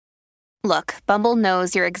Look, Bumble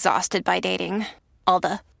knows you're exhausted by dating. All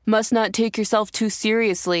the must not take yourself too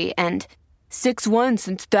seriously and 6'1"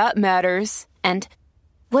 since that matters. And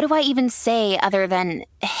what do I even say other than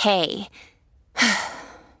hey?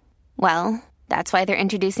 Well, that's why they're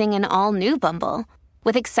introducing an all-new Bumble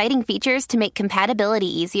with exciting features to make compatibility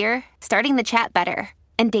easier, starting the chat better,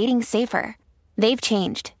 and dating safer. They've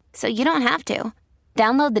changed, so you don't have to.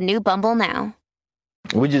 Download the new Bumble now.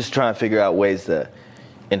 We're just trying to figure out ways to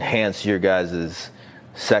enhance your guys'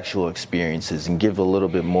 sexual experiences and give a little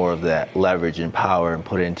bit more of that leverage and power and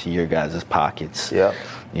put it into your guys' pockets. Yep.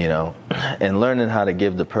 You know, and learning how to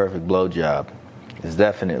give the perfect blowjob is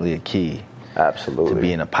definitely a key. Absolutely. To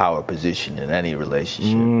be in a power position in any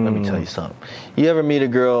relationship. Let me tell you something. You ever meet a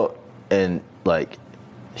girl and, like,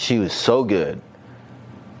 she was so good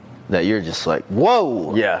that you're just like,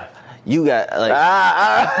 whoa. Yeah. You got, like...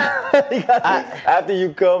 after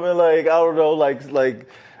you come and, like, I don't know, like,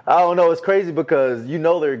 I don't know, it's crazy because you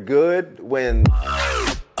know they're good when...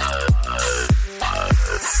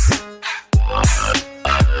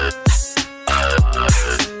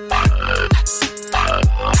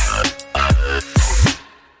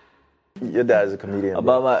 Your dad's a comedian.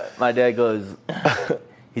 About my dad goes,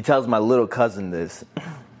 he tells my little cousin this.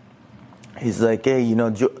 He's like, hey, you know,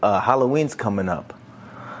 Halloween's coming up.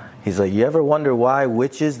 He's like, you ever wonder why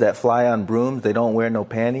witches that fly on brooms, they don't wear no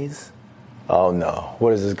panties? Oh, no.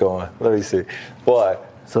 What is this going? Let me see. Why?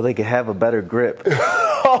 So they can have a better grip.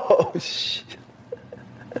 Oh, shit.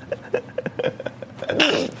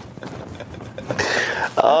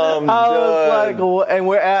 I was like, and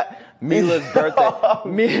we're at Mila's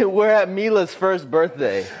birthday. We're at Mila's first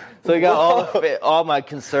birthday. So he got all my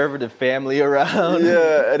conservative family around.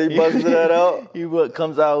 Yeah, and he busted that out? He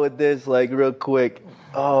comes out with this, like, real quick.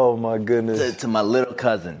 Oh, my goodness. To my little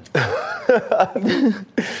cousin.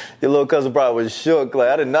 Your little cousin probably was shook. Like,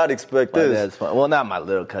 I did not expect this. That's fun. Well, not my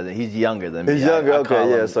little cousin. He's younger than me. He's younger? Okay,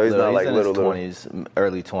 yeah. So he's not like in little. His 20s,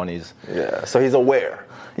 early 20s. Yeah, so he's aware.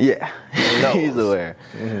 Yeah, he's aware.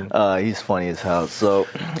 Mm-hmm. He's funny as hell. So,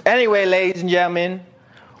 anyway, ladies and gentlemen,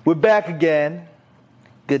 we're back again.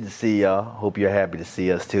 Good to see y'all. Hope you're happy to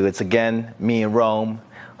see us, too. It's, again, me and Rome,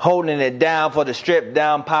 holding it down for the Strip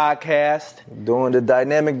Down podcast. Doing the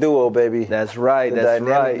dynamic duo, baby. That's right, the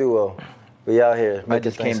dynamic duo. We out here. I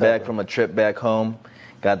just came back from a trip back home.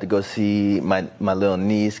 Got to go see my little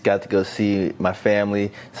niece. Got to go see my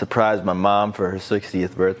family. Surprised my mom for her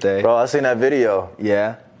 60th birthday. Bro, I seen that video.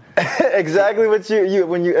 Yeah. Exactly what you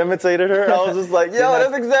when you imitated her. I was just like, yo,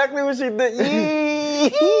 that's exactly what she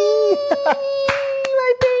did.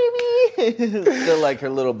 Still like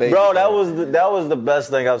her little baby. Bro, that was the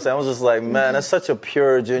best thing I've seen. I was just like, man, that's such a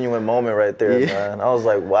pure, genuine moment right there, man. I was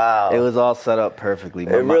like, wow. It was all set up perfectly.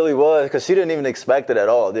 It really was, because she didn't even expect it at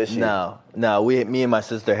all, did she? No. Me and my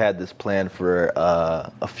sister had this plan for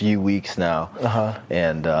a few weeks now.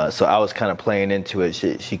 And so I was kind of playing into it.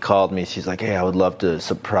 She called me. She's like, hey, I would love to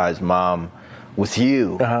surprise Mom with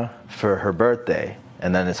you for her birthday.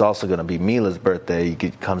 And then it's also going to be Mila's birthday. You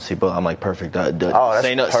could come see both. I'm like, perfect.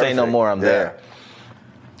 Say no more. I'm there.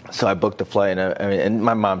 So I booked the flight. And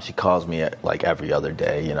my mom, she calls me like every other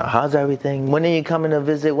day. You know, how's everything? When are you coming to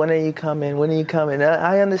visit? When are you coming? When are you coming?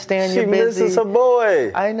 I understand you're busy. She misses her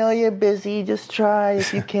boy. I know you're busy. Just try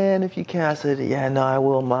if you can. I said, yeah, no, I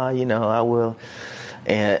will, Ma. You know, I will.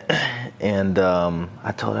 And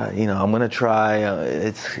I told her, you know, I'm going to try.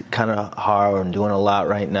 It's kind of hard. I'm doing a lot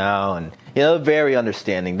right now. And, you know, they're very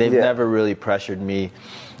understanding. They've never really pressured me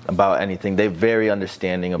about anything. They're very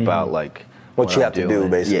understanding about, like, what you have to do,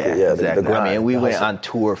 basically. Yeah, exactly. The grind, I mean, we went on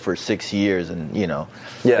tour for 6 years, and, you know,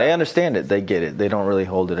 they understand it. They get it. They don't really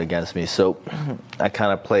hold it against me. So I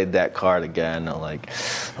kind of played that card again. I'm like,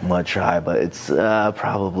 I'm going to try, but it's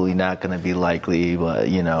probably not going to be likely, but,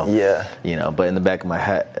 you know. Yeah. You know, but in the back of my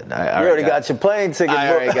head, I already got your plane ticket booked. I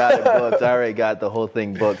already got it booked. I already got the whole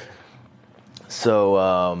thing booked.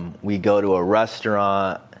 So we go to a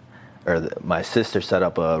restaurant. My sister set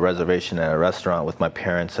up a reservation at a restaurant with my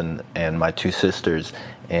parents and my two sisters.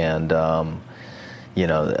 And, you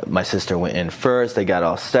know, my sister went in first. They got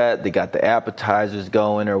all set. They got the appetizers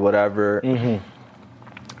going or whatever. And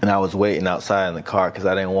I was waiting outside in the car because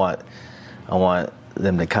I want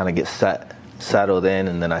them to kind of get settled in.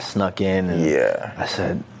 And then I snuck in. And I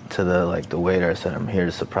said to the waiter, I said, I'm here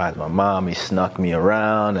to surprise my mom. He snuck me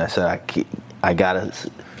around. I said, I got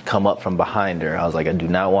to come up from behind her. I was like, I do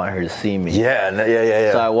not want her to see me.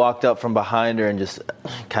 Yeah. So I walked up from behind her and just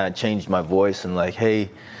kind of changed my voice and like,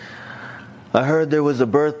 hey, I heard there was a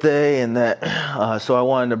birthday and that, so I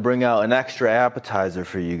wanted to bring out an extra appetizer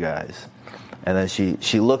for you guys. And then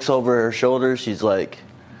she looks over her shoulder. She's like,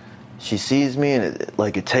 she sees me, and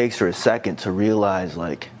it takes her a second to realize,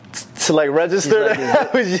 like, to like register like,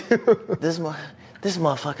 that was you. this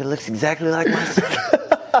motherfucker looks exactly like my son.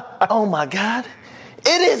 Oh my God,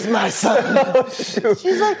 it is my son. Oh, shoot.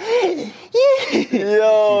 She's like, yeah.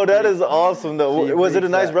 Yo, that is awesome though. Was it a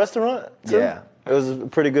nice restaurant too? Yeah. It was a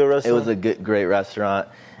pretty good restaurant. It was a great restaurant,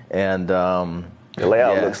 and the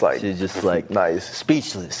layout looks like she's just like nice,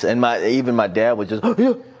 speechless. And even my dad was just.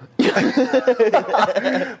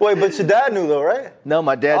 Wait, but your dad knew though, right? No,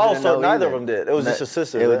 my dad didn't know neither either. of them did. It was just your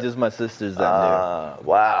sister. It right? was just my sisters that knew.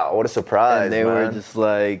 Wow, what a surprise! And they man. were just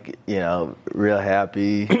like, real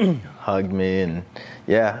happy, hugged me, and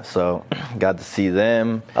yeah, so got to see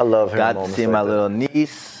them. I love hearing Got to moments see like my that. little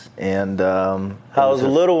niece, and how's the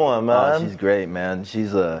little one, man? Oh, she's great, man.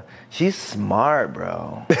 She's smart,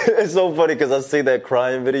 bro. It's so funny because I see that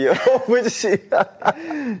crying video, which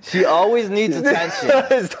She always needs attention.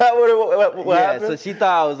 Is that what Yeah, happened? so she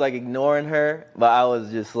thought I was like ignoring her, but I was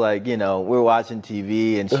just like, we're watching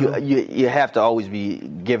TV, and you have to always be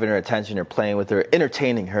giving her attention or playing with her,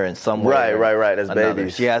 entertaining her in some way. Right. As another.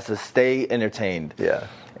 babies, She has to stay entertained. Yeah.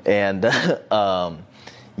 And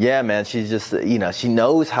yeah, man, she's just she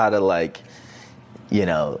knows how to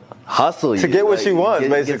hustle To get what she wants,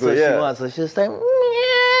 basically, Get what yeah. she wants. So she'll stay,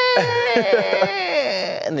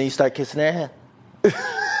 and then you start kissing her hand.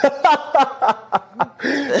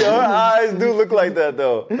 Yo, her eyes do look like that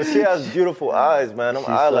though. But she has beautiful eyes, man. Them She's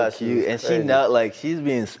eyelashes. so cute. And crazy. she's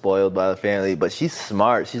being spoiled by the family, but she's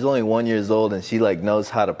smart. She's only 1 year old, and she knows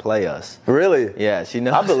how to play us. Really? Yeah, she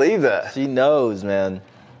knows. I believe that. She knows, man,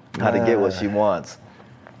 how to get what she wants.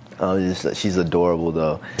 She's adorable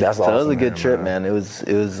though. That's so it was awesome, a good man, trip, man. man. It was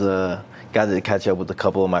got to catch up with a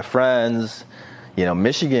couple of my friends.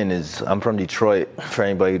 Michigan I'm from Detroit, for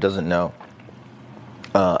anybody who doesn't know.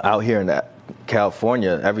 Out here in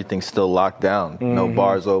California, everything's still locked down. Mm-hmm. No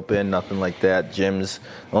bars open, nothing like that. Gyms,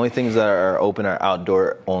 the only things that are open are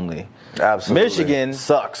outdoor only. Absolutely. Michigan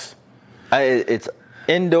sucks. It's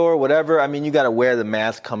indoor, whatever. I mean, you got to wear the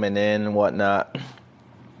mask coming in and whatnot.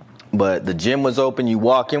 But the gym was open. You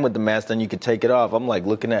walk in with the mask, then you could take it off. I'm like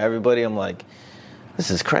looking at everybody. I'm like, this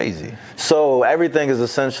is crazy. So everything is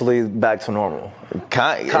essentially back to normal.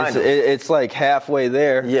 Kind of. It's like halfway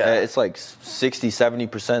there. Yeah. It's like 60,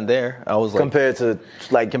 70% there. I was like, Compared to to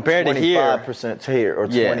here. 25% to here or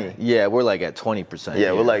 20. Yeah, we're like at 20%.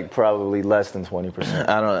 Yeah, we're like probably less than 20%.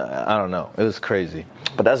 I don't know. It was crazy.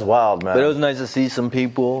 But that's wild, man. But it was nice to see some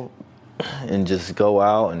people and just go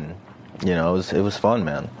out, and it was fun,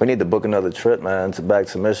 man. We need to book another trip, man, back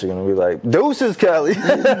to Michigan and be like, deuces, Cali.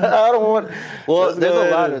 I don't want. Well, there's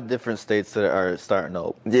a lot of different states that are starting to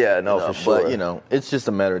open. Yeah, no, for sure. But it's just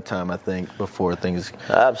a matter of time, I think, before things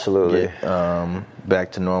absolutely get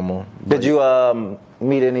back to normal. Did you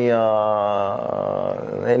meet any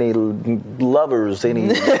lovers?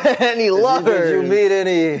 Any lovers? Did you meet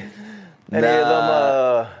any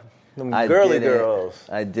of them girly girls?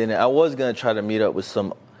 I didn't. I was gonna try to meet up with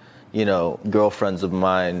some, girlfriends of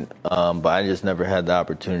mine, but I just never had the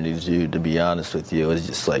opportunity to be honest with you. It was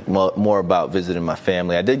just like more about visiting my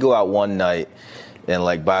family. I did go out one night, and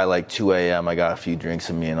by 2 a.m. I got a few drinks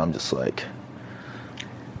in me, and I'm just like,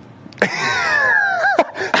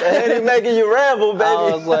 and he making you ramble, baby.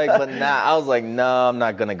 I was like, no, I'm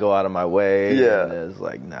not gonna go out of my way. Yeah. And it's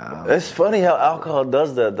like, nah. It's funny how alcohol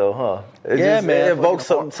does that, though, huh? It man. It evokes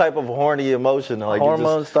some type of horny emotion. Like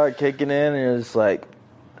hormones start kicking in, and it's like,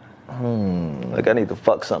 like I need to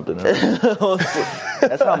fuck something.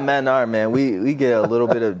 That's how men are, man. We get a little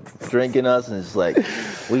bit of drink in us, and it's like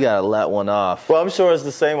we gotta let one off. Well, I'm sure it's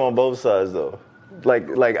the same on both sides, though.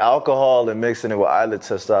 Like alcohol and mixing it with either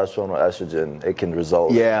testosterone or estrogen, it can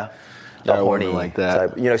result. Yeah, in a horny like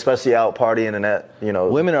that. Type, especially out partying and that.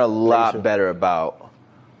 Women are a lot better about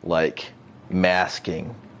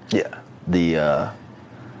masking. Yeah.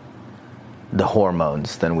 The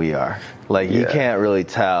hormones than we are. You can't really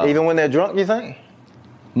tell. Even when they're drunk, you think?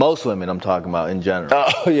 Most women, I'm talking about in general,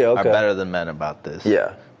 oh yeah, okay. are better than men about this.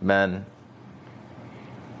 Yeah. Men,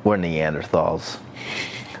 we're Neanderthals.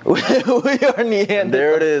 We are Neanderthals.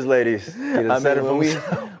 There it is, ladies. I mean,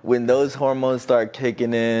 when those hormones start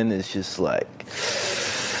kicking in, it's just like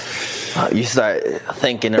you start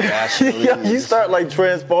thinking irrationally. Yeah, you start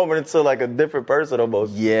transforming into a different person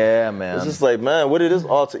almost. Yeah, man. It's just like, man, where did this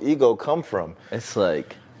alter ego come from? It's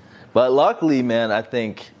like, but luckily, man, I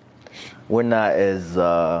think we're not as.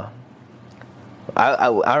 I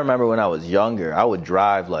remember when I was younger, I would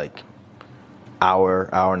drive hour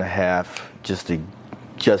and a half just to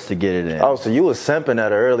get it in. Oh, so you was simping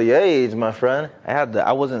at an early age, my friend.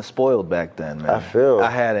 I wasn't spoiled back then, man. I feel. I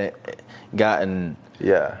hadn't gotten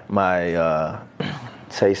Yeah. my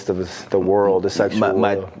taste of the world, the sexual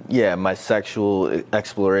my sexual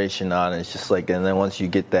exploration on it. It's just like, and then once you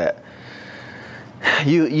get that,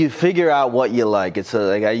 you figure out what you like. It's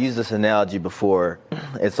like, I used this analogy before.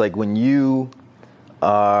 It's like when you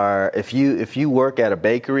are, if you work at a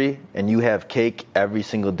bakery and you have cake every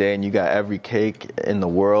single day and you got every cake in the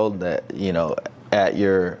world that, you know, at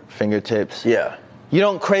your fingertips. Yeah. You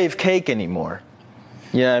don't crave cake anymore.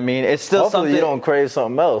 You know what I mean? It's still Hopefully something. You don't crave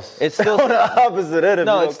something else. It's still on the opposite end.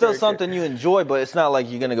 No, it's still something you enjoy, but it's not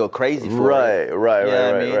like you're gonna go crazy for it.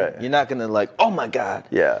 Right. You're not gonna like, oh my God,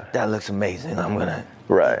 yeah, that looks amazing. I'm gonna.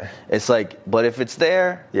 Right. It's like, but if it's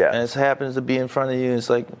there, yeah, and it happens to be in front of you, it's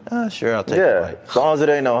like, sure, I'll take it. Yeah, as long as it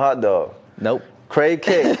ain't no hot dog. Nope. Crave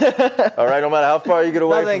cake. All right, no matter how far you get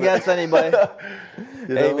away Nothing from against anybody.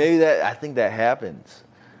 You know? Hey, maybe I think that happens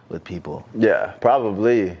with people. Yeah,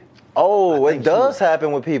 probably. Oh, it does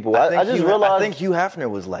happen with people. I just realized. I think Hugh Hefner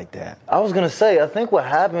was like that. I was gonna say, I think what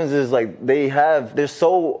happens is like they're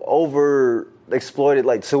so over exploited,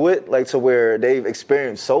 like to where they've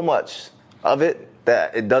experienced so much of it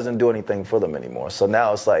that it doesn't do anything for them anymore. So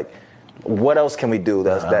now it's like, what else can we do?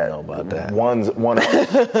 I don't know about that.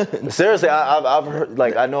 One. Seriously, I've heard,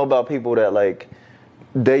 like, I know about people that like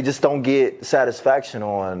they just don't get satisfaction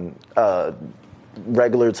on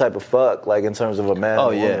regular type of fuck, like in terms of a man or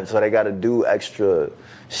woman. So they got to do extra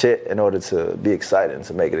shit in order to be exciting,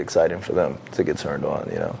 to make it exciting for them to get turned on,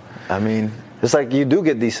 you know? I mean, it's like you do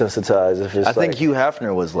get desensitized if it's I think Hugh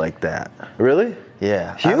Hefner was like that. Really?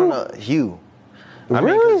 Yeah. Hugh? I don't know. Hugh. I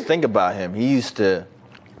mean, 'cause think about him. He used to...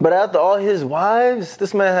 But after all his wives,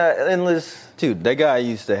 this man had endless... Dude, that guy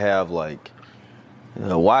used to have like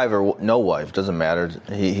a wife or no wife, doesn't matter.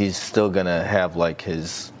 He's still gonna have like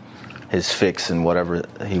his fix and whatever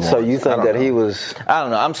he wants. So you think that he was... I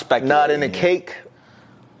don't know. I'm speculating. Not in the cake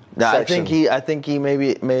section. I think he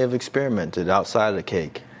may have experimented outside of the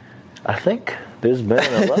cake. I think there's been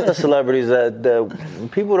a lot of celebrities that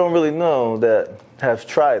people don't really know that have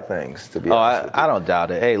tried things, to be honest with you. I don't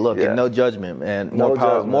doubt it. Hey, look, and no judgment, man. More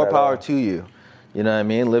power to you. You know what I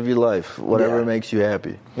mean? Live your life, whatever makes you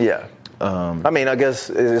happy. Yeah. I mean, I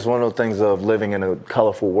guess it's one of those things of living in a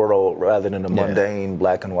colorful world rather than a mundane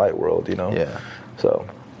black and white world, you know? Yeah. So,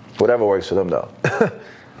 whatever works for them, though.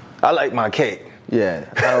 I like my cake. Yeah,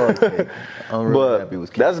 I like cake. I'm really happy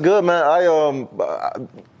with cake. That's good, man.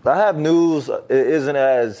 I have news. It isn't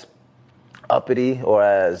as uppity or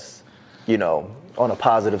as, you know, on a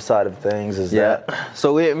positive side of things as that.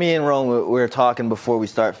 So me and Ron, we were talking before we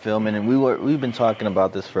start filming, and we've been talking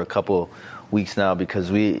about this for a couple weeks now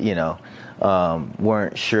because we, you know,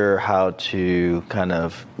 weren't sure how to kind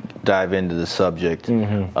of dive into the subject.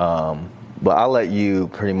 But I'll let you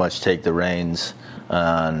pretty much take the reins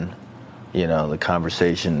on, you know, the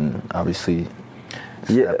conversation. Obviously,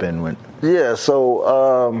 step in when. Yeah.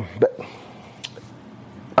 So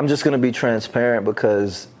I'm just gonna be transparent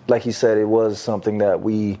because, like you said, it was something that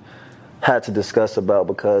we had to discuss about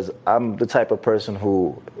because I'm the type of person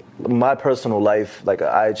who, my personal life, like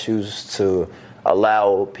I choose to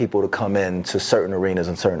allow people to come into certain arenas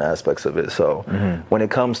and certain aspects of it. So when it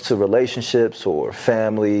comes to relationships or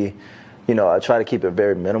family, you know, I try to keep it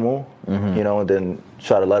very minimal, you know, and then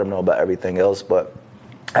try to let them know about everything else. But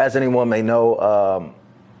as anyone may know,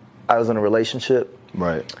 I was in a relationship.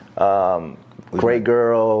 Right. Great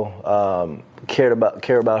girl. Care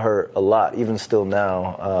about her a lot, even still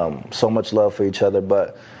now. So much love for each other.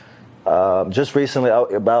 But just recently,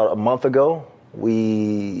 about a month ago,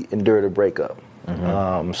 we endured a breakup.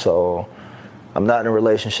 So I'm not in a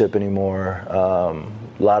relationship anymore. A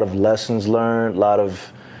lot of lessons learned, a lot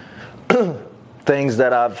of things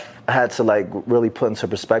that I've had to like really put into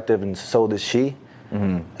perspective, and so did she.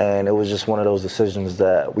 And it was just one of those decisions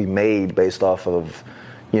that we made based off of,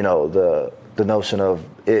 you know, the notion of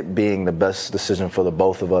it being the best decision for the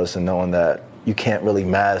both of us, and knowing that you can't really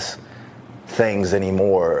mask things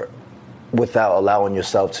anymore without allowing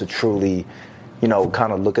yourself to truly, you know,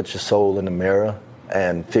 kind of look at your soul in the mirror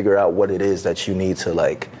and figure out what it is that you need to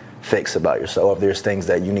like fix about yourself. If there's things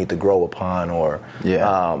that you need to grow upon or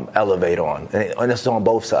elevate on, and it's on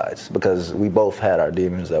both sides because we both had our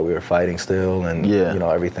demons that we were fighting still, and you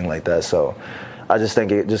know, everything like that. So I just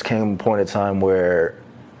think it just came a point in time where,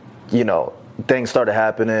 you know, things started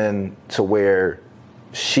happening to where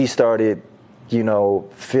she started, you know,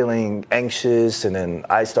 feeling anxious, and then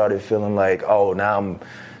I started feeling like, oh, now I'm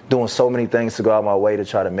doing so many things to go out my way to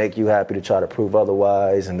try to make you happy, to try to prove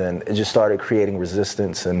otherwise, and then it just started creating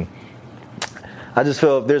resistance. And I just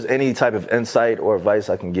feel if there's any type of insight or advice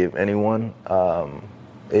I can give anyone,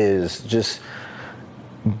 is just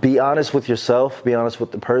be honest with yourself, be honest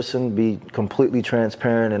with the person, be completely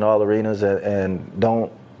transparent in all arenas, and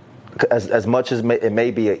don't, as much as it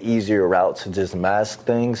may be an easier route to just mask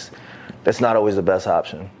things, that's not always the best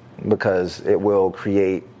option, because it will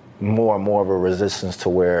create more and more of a resistance to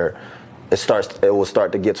where it will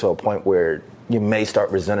start to get to a point where you may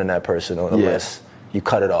start resenting that person unless you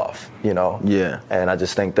cut it off, you know? Yeah. And I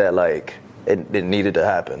just think that, like, it needed to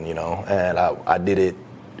happen, you know? And I did it,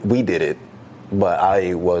 we did it, but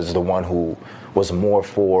I was the one who was more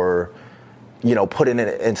for, you know, putting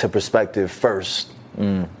it into perspective first,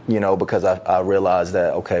 you know, because I realized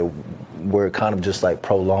that, okay, we're kind of just like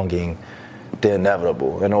prolonging the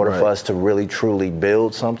inevitable. In order for us to really truly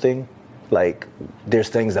build something, like, there's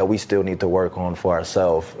things that we still need to work on for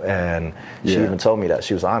ourselves. And she even told me that.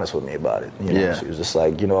 She was honest with me about it. You know? She was just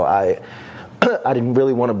like, you know, I didn't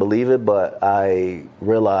really want to believe it, but I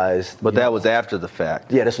realized. But that was after the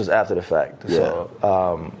fact. Yeah, this was after the fact. Yeah.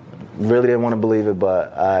 So really didn't want to believe it,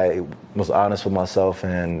 but I was honest with myself,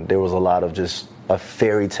 and there was a lot of just a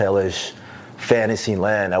fairy tale-ish fantasy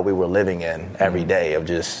land that we were living in every day, of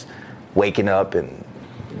just waking up and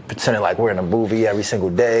pretending like we're in a movie every single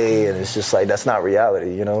day, and it's just like, that's not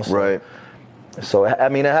reality, you know? So, So, I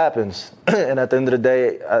mean, it happens. And at the end of the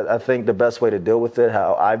day, I think the best way to deal with it,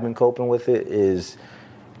 how I've been coping with it, is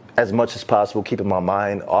as much as possible keeping my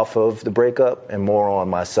mind off of the breakup and more on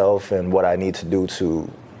myself and what I need to do to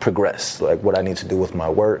progress, like what I need to do with my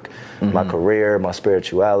work, my career, my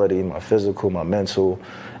spirituality, my physical, my mental,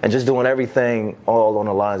 and just doing everything all on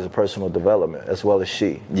the lines of personal development, as well as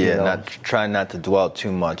she. Yeah, you know? trying not to dwell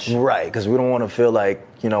too much. Right, because we don't want to feel like,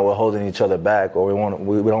 you know, we're holding each other back, or we don't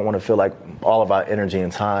want to feel like all of our energy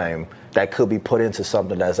and time that could be put into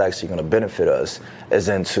something that's actually going to benefit us is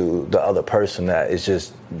into the other person that is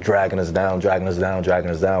just dragging us down,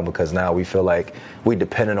 because now we feel like we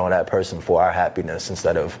dependent on that person for our happiness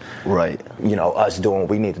instead of, you know, us doing what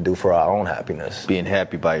we need to do for our own happiness. Being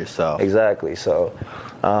happy by yourself. Exactly. So,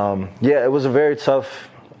 yeah, it was a very tough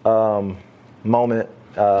moment.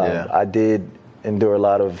 I did endure a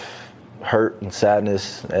lot of hurt and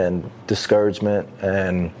sadness and discouragement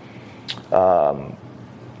and,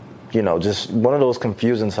 you know, just one of those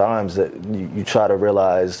confusing times that you try to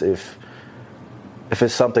realize if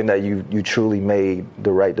it's something that you truly made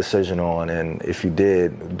the right decision on, and if you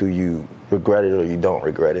did, do you regret it or you don't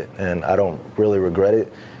regret it? And I don't really regret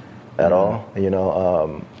it at all. You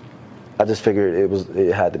know, I just figured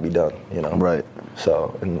it had to be done, you know? Right.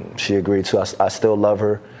 So, and she agreed to. I still love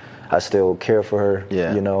her. I still care for her.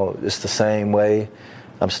 Yeah. You know, it's the same way.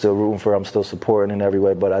 I'm still rooting for her. I'm still supporting in every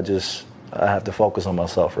way, but I have to focus on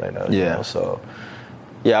myself right now. Yeah. You know, so.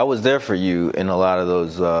 Yeah, I was there for you in a lot of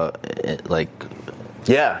those,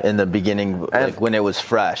 in the beginning, like when it was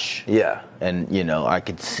fresh. Yeah. And, you know, I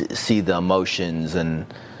could see the emotions and,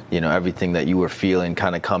 you know, everything that you were feeling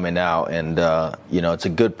kind of coming out. And, you know, it's a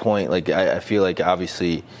good point. Like, I feel like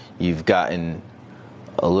obviously you've gotten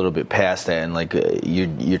a little bit past that, and like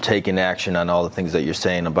you're taking action on all the things that you're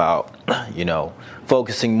saying about, you know,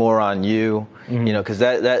 focusing more on you, you know, because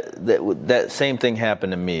that same thing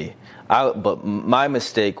happened to me. But my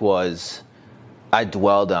mistake was I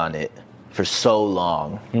dwelled on it for so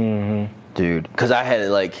long, dude, because I had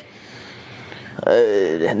like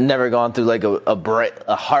never gone through like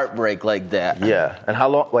a heartbreak like that. Yeah. And how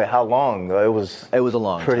long? Wait, how long? It was a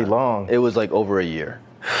long, pretty time. long. It was like over a year.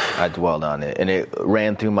 I dwelled on it, and it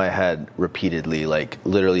ran through my head repeatedly, like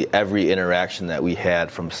literally every interaction that we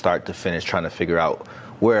had from start to finish, trying to figure out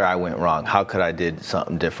where I went wrong, how could I did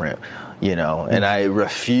something different, you know, and I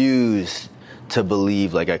refused to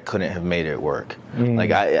believe like I couldn't have made it work.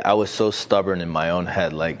 Like I was so stubborn in my own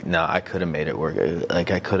head, like, no, I could have made it work.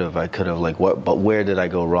 Like I could have like what, but where did I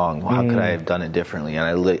go wrong? How could I have done it differently? And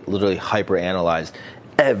I literally hyper-analyzed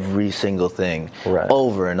every single thing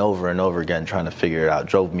over and over and over again, trying to figure it out.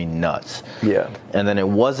 Drove me nuts. Yeah. And then it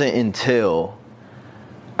wasn't until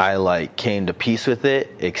I like came to peace with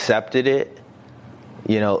it, accepted it,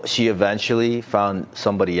 you know, she eventually found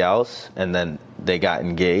somebody else, and then they got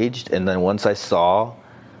engaged. And then once I saw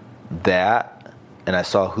that, and I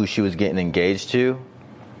saw who she was getting engaged to,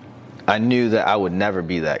 I knew that I would never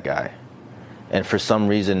be that guy. And for some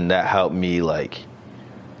reason, that helped me like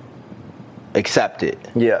accept it.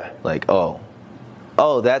 Yeah. Like, oh,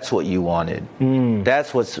 that's what you wanted.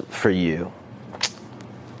 That's what's for you.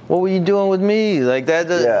 What were you doing with me? Like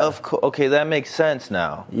that? Okay, that makes sense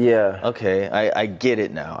now. Yeah. Okay, I get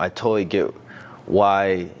it now. I totally get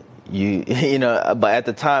why you know. But at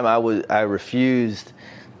the time, I refused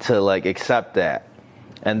to like accept that.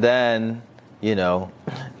 And then, you know,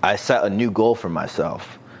 I set a new goal for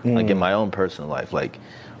myself, like in my own personal life. Like,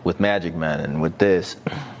 with Magic Men and with this,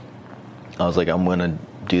 I was like, I'm going to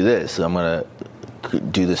do this. I'm going to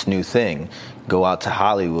do this new thing, go out to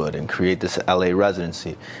Hollywood and create this LA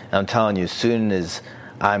residency. And I'm telling you, as soon as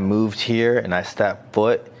I moved here and I stepped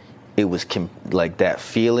foot, it was like that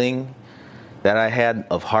feeling that I had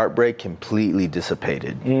of heartbreak completely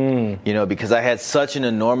dissipated. You know, because I had such an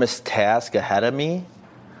enormous task ahead of me,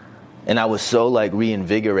 and I was so like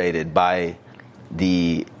reinvigorated by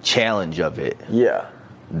the challenge of it. Yeah.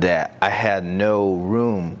 That I had no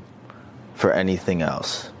room for anything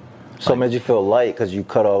else. So it made you feel light because you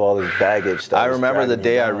cut off all this baggage. That I remember the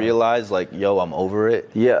day I down. realized, like, yo, I'm over it.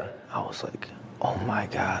 Yeah. I was like, oh my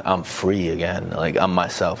God, I'm free again. Like, I'm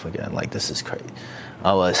myself again. Like, this is crazy.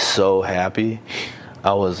 I was so happy.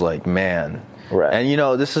 I was like, man. Right. And, you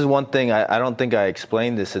know, this is one thing, I don't think I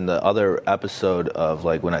explained this in the other episode of,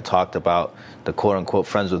 like, when I talked about the quote-unquote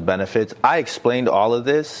friends with benefits. I explained all of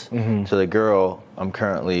this to the girl I'm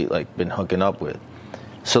currently, like, been hooking up with.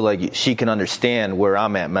 So, like, she can understand where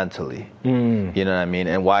I'm at mentally. You know what I mean?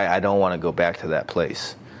 And why I don't want to go back to that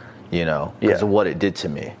place, you know, because of what it did to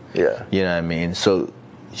me. Yeah. You know what I mean? So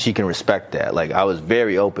she can respect that. Like, I was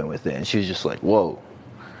very open with it. And she was just like, whoa,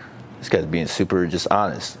 this guy's being super just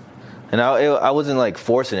honest. And I wasn't, like,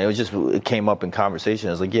 forcing it. It was just, it came up in conversation.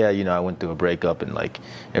 I was like, yeah, you know, I went through a breakup and, like,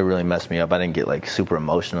 it really messed me up. I didn't get, like, super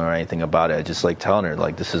emotional or anything about it. I just, like, telling her,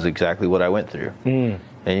 like, this is exactly what I went through. And,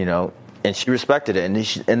 you know, and she respected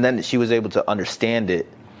it. And then she was able to understand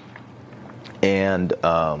it and,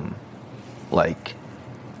 like,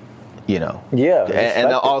 you know. Yeah.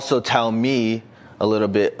 And also tell me a little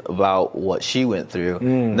bit about what she went through.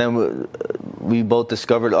 And then we both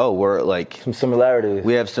discovered, we're like some similarities.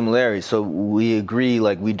 We have similarities, so we agree.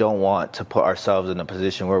 Like, we don't want to put ourselves in a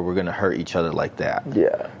position where we're going to hurt each other like that.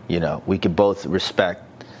 Yeah, you know, we could both respect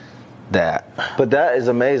that. But that is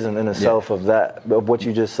amazing in itself of what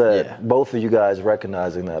you just said. Yeah. Both of you guys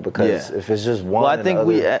recognizing that, because if it's just one. Well, I think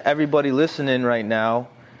everybody listening right now,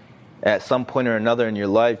 at some point or another in your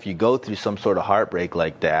life, you go through some sort of heartbreak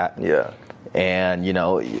like that. Yeah. And, you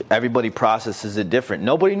know, everybody processes it different.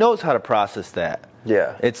 Nobody knows how to process that.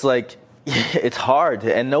 Yeah. It's like, it's hard,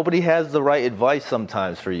 and nobody has the right advice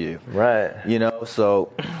sometimes for you. Right. You know,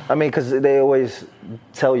 so. I mean, because they always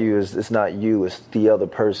tell you it's not you, it's the other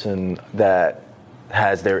person that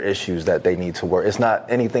has their issues that they need to work. It's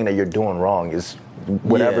not anything that you're doing wrong. It's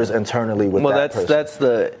whatever's internally with that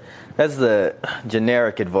person. That's the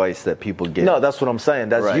generic advice that people get. No, that's what I'm saying.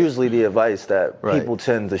 That's usually the advice that people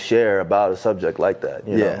tend to share about a subject like that.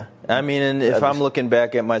 You know? I mean, and if I'm looking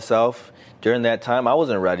back at myself, during that time, I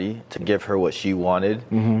wasn't ready to give her what she wanted.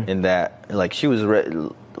 In that, like, she was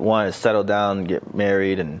wanting to settle down, get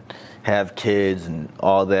married, and have kids, and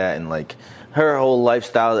all that, and like her whole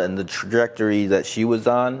lifestyle and the trajectory that she was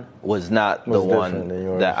on was not the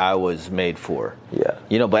one that I was made for. Yeah.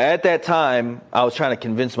 You know, but at that time, I was trying to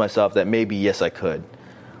convince myself that maybe, yes, I could.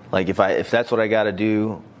 Like, if that's what I got to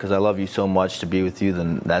do, because I love you so much to be with you,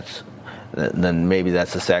 then maybe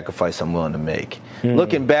that's a sacrifice I'm willing to make.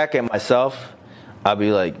 Looking back at myself, I'd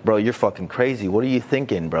be like, bro, you're fucking crazy. What are you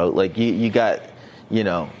thinking, bro? Like, you got, you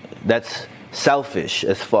know, that's selfish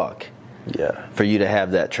as fuck. Yeah. For you to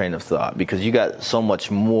have that train of thought, because you got so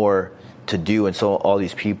much more to do, and so all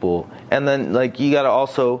these people, and then, like, you got to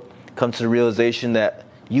also come to the realization that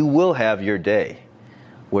you will have your day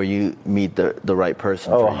where you meet the right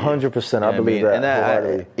person. 100%. I believe that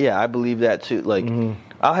wholeheartedly. I believe that too. Like,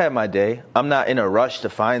 I'll have my day. I'm not in a rush to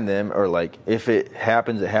find them, or like, if it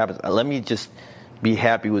happens, it happens. Let me just be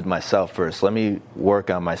happy with myself first. Let me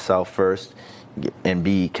work on myself first, and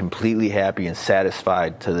be completely happy and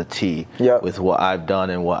satisfied to the T with what I've done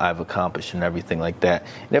and what I've accomplished and everything like that.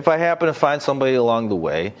 And if I happen to find somebody along the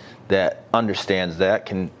way that understands that,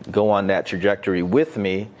 can go on that trajectory with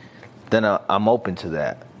me, then I'm open to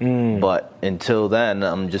that. But until then,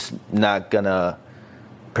 I'm just not gonna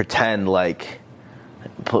pretend like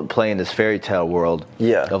play in this fairy tale world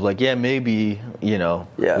of like, maybe, you know,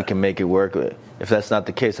 we can make it work. If that's not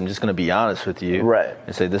the case, I'm just going to be honest with you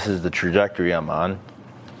and say, this is the trajectory I'm on.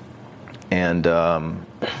 And,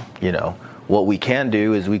 you know, what we can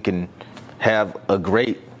do is we can have a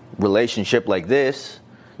great relationship like this.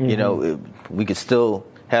 You know, we could still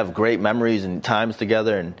have great memories and times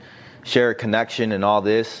together and share a connection and all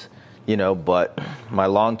this, you know, but my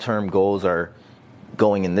long-term goals are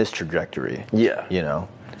going in this trajectory. You know,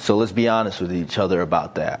 so let's be honest with each other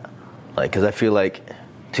about that. Like, because I feel like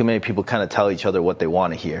too many people kind of tell each other what they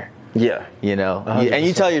want to hear. You know, 100%. And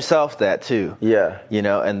you tell yourself that too. You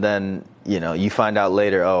know, and then, you know, you find out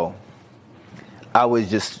later, I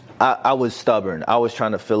was stubborn. I was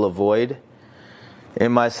trying to fill a void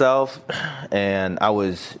in myself, and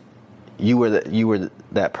you were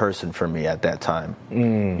that person for me at that time.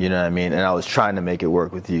 You know what I mean? And I was trying to make it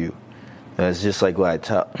work with you. And it's just like what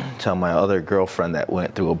I tell my other girlfriend that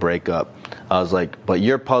went through a breakup. I was like, but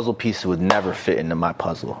your puzzle pieces would never fit into my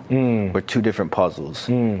puzzle. We're two different puzzles.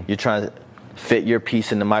 You're trying to fit your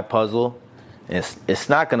piece into my puzzle, and it's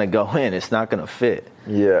not going to go in. It's not going to fit.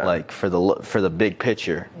 Yeah. Like for the big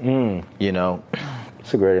picture. You know.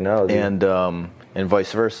 It's a great analogy. And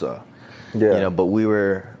vice versa. Yeah. You know, but we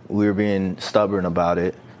were being stubborn about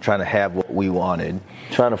it, trying to have what we wanted.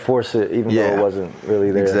 Trying to force it even though it wasn't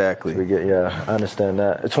really there. Exactly. I understand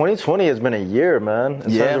that. 2020 has been a year, man. In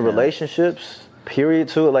terms of relationships, period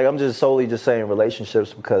to it. Like, I'm just solely saying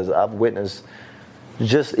relationships because I've witnessed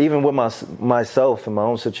just even with myself in my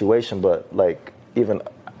own situation, but like even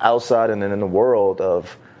outside and in the world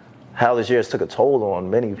of how this year has took a toll on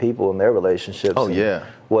many people in their relationships. Oh, yeah.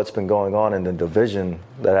 What's been going on in the division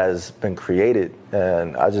that has been created.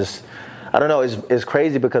 And I don't know, it's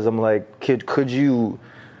crazy because I'm like, could you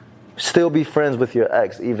still be friends with your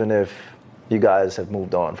ex even if you guys have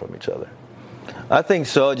moved on from each other? I think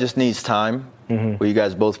so. It just needs time where you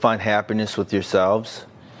guys both find happiness with yourselves,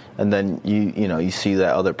 and then you see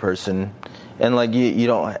that other person, and like you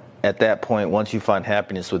don't, at that point, once you find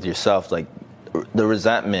happiness with yourself, like the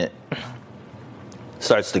resentment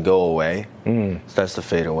starts to go away, starts to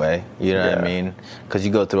fade away. You know what I mean? Because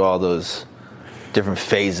you go through all those different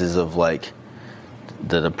phases of like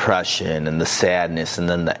the depression and the sadness and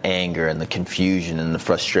then the anger and the confusion and the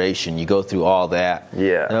frustration. You go through all that.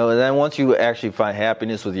 Yeah. You know, and then once you actually find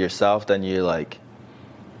happiness with yourself, then you're like,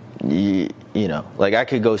 you know, like I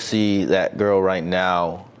could go see that girl right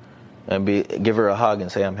now and give her a hug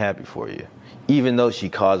and say, I'm happy for you. Even though she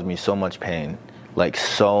caused me so much pain, like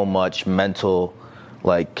so much mental,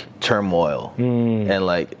 like turmoil, and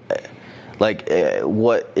like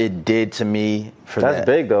what it did to me. That's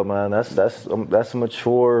big though, man. That's a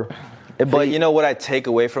mature. But you know what I take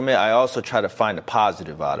away from it? I also try to find a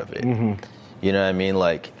positive out of it. You know what I mean?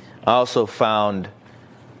 Like I also found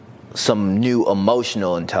some new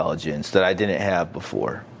emotional intelligence that I didn't have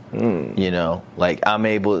before. You know, like I'm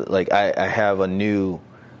able, like I have a new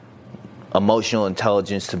emotional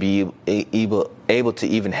intelligence to be able to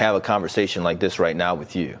even have a conversation like this right now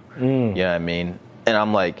with you. You know what I mean? And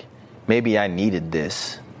I'm like, maybe I needed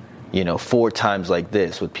this, 4 times like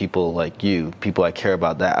this with people like you, people I care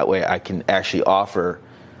about. That way I can actually offer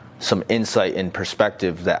some insight and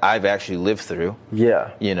perspective that I've actually lived through.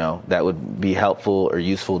 Yeah. That would be helpful or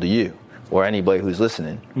useful to you or anybody who's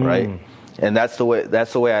listening, right? And that's the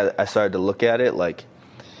way I started to look at it. Like,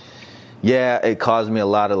 yeah, it caused me a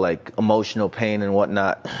lot of like emotional pain and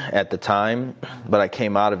whatnot at the time, but I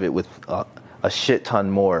came out of it with a shit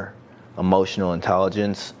ton more emotional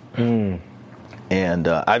intelligence. And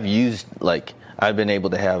I've been able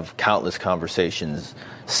to have countless conversations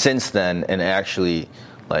since then and actually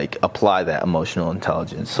like apply that emotional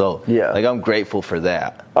intelligence. So yeah, like I'm grateful for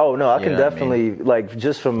that. Oh no, I can definitely like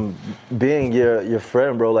just from being your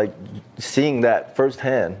friend, bro, like seeing that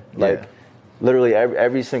firsthand, like literally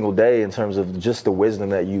every single day in terms of just the wisdom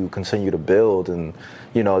that you continue to build and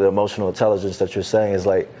the emotional intelligence that you're saying is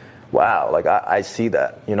like, wow, like I see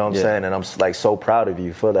that, you know what I'm saying? And I'm like so proud of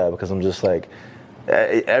you for that because I'm just like,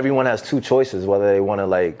 everyone has 2 choices, whether they want to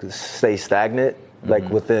like stay stagnant, like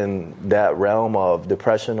within that realm of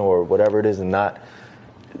depression or whatever it is, and not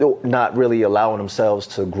really allowing themselves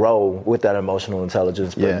to grow with that emotional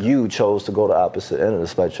intelligence. But you chose to go the opposite end of the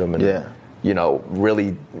spectrum and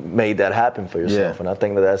really made that happen for yourself. And I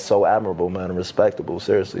think that's so admirable, man, and respectable,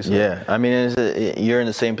 seriously. So. Yeah, I mean, you're in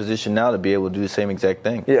the same position now to be able to do the same exact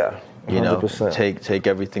thing. Yeah, 100%. Take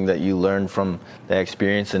everything that you learned from that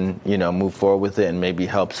experience and, move forward with it and maybe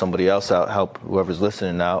help somebody else out, help whoever's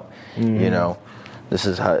listening out, This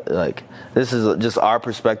is just our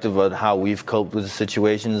perspective on how we've coped with the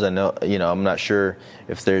situations. I know, I'm not sure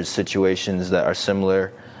if there's situations that are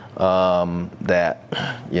similar that,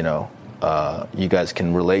 you guys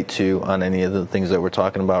can relate to on any of the things that we're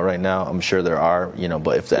talking about right now. I'm sure there are,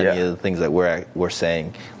 but if any of the things that we're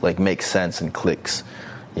saying like make sense and clicks,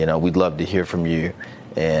 we'd love to hear from you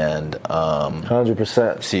and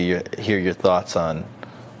 100% hear your thoughts on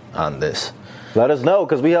this. Let us know,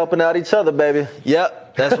 because we helping out each other, baby.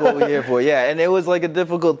 Yep, that's what we're here for. Yeah, and it was like a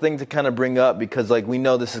difficult thing to kind of bring up because like we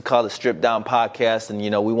know this is called a Stripped Down podcast, and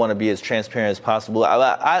we want to be as transparent as possible.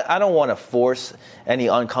 I don't want to force any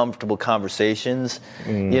uncomfortable conversations.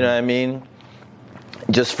 You know what I mean?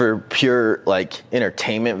 Just for pure like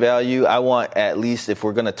entertainment value. I want, at least if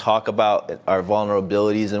we're going to talk about our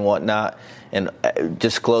vulnerabilities and whatnot, and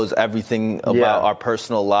disclose everything about our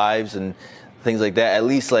personal lives and things like that. At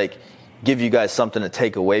least like give you guys something to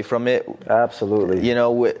take away from it. Absolutely. You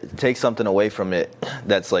know, take something away from it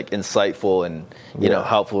that's like insightful and you know,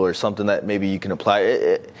 helpful, or something that maybe you can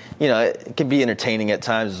apply. You know, it can be entertaining at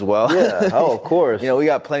times as well. Yeah. Oh, of course. You know, we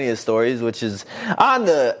got plenty of stories, which is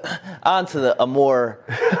onto a more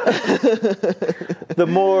the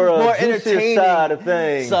more entertaining side of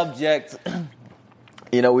things. Subject.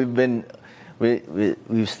 You know,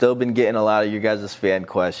 we've still been getting a lot of your guys' fan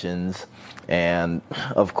questions, and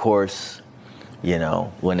of course, you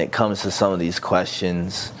know, when it comes to some of these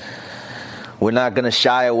questions, we're not going to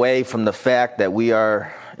shy away from the fact that we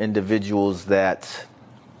are individuals that,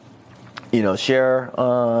 you know, share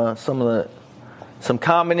some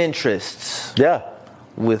common interests. Yeah.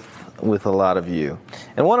 With a lot of you.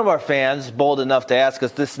 And one of our fans, bold enough to ask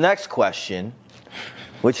us this next question,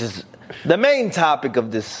 which is the main topic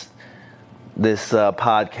of this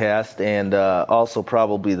podcast, and also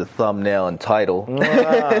probably the thumbnail and title.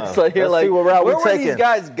 So you're like, where were these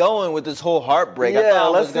guys going with this whole heartbreak? Yeah,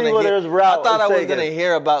 let's see what his route I thought I was going to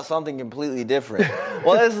hear about something completely different.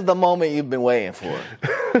 Well, this is the moment you've been waiting for.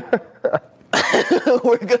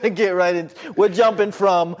 We're going to get right into. We're jumping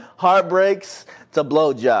from heartbreaks to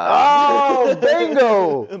blowjobs. Oh,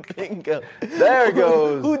 bingo! Bingo. There it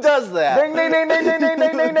goes. Who does that? Ding, ding, ding, ding, ding,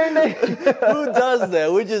 ding, ding, ding, ding. Who does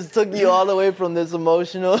that? We just took you all the way from this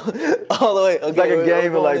emotional, all the way. Okay, it's like a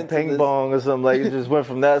game of like ping pong or something. Like, you just went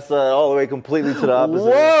from that side all the way completely to the opposite.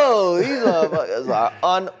 Whoa, these motherfuckers are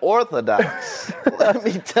unorthodox. Let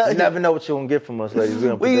me tell you. You never know what you're going to get from us, ladies.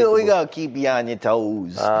 We going to keep you on your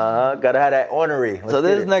toes. Gotta have that ornery. So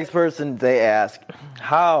this next person, they ask,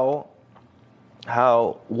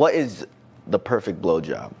 what is the perfect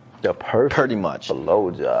blowjob? The perfect pretty much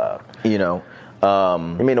blowjob. You know,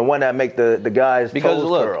 you mean the one that make the guy's toes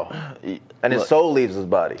curl, and his soul leaves his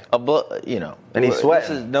body. You know, and he's sweating.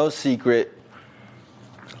 This is no secret.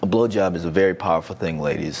 A blowjob is a very powerful thing,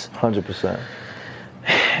 ladies. 100%.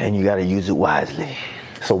 And you got to use it wisely.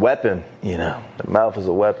 It's a weapon. You know, the mouth is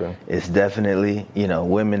a weapon. It's definitely, you know,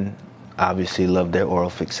 women obviously love their oral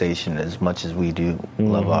fixation as much as we do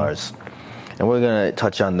love ours. And we're going to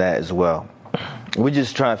touch on that as well. We're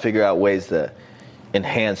just trying to figure out ways to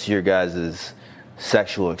enhance your guys'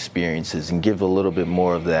 sexual experiences and give a little bit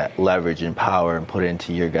more of that leverage and power and put it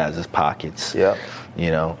into your guys' pockets. Yeah.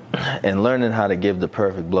 You know, and learning how to give the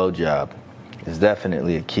perfect blowjob is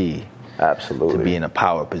definitely a key. Absolutely. To be in a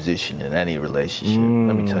power position in any relationship.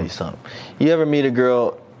 Let me tell you something. You ever meet a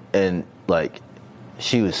girl and, like,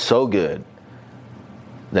 she was so good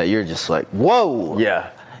that you're just like, whoa.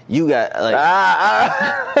 Yeah. You got like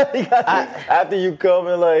after you come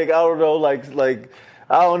in, like, I don't know, like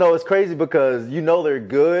I don't know. It's crazy because you know they're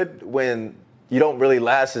good when you don't really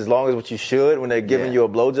last as long as what you should when they're giving you a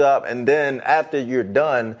blowjob, and then after you're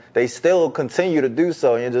done, they still continue to do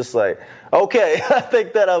so, and you're just like, okay, I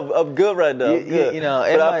think that I'm good right now. You know,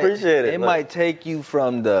 but I appreciate it. It might take you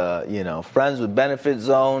from the, you know, friends with benefit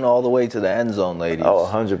zone all the way to the end zone, ladies. Oh,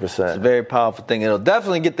 100%. It's a very powerful thing. It'll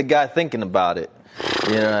definitely get the guy thinking about it.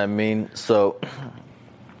 You know what I mean? So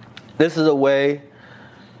this is a way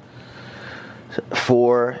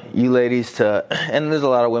for you ladies to, and there's a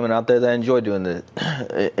lot of women out there that enjoy doing this,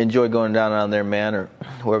 enjoy going down on their man or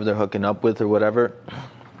whoever they're hooking up with or whatever.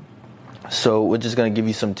 So we're just going to give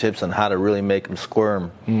you some tips on how to really make them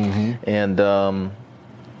squirm. And,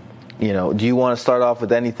 you know, do you want to start off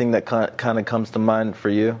with anything that kind of comes to mind for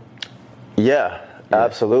you? Yeah.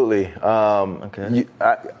 Absolutely. Okay.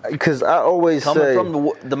 Because I always coming say,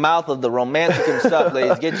 from the mouth of the romantic himself,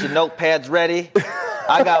 ladies, get your notepads ready.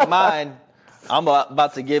 I got mine. I'm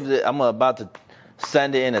about to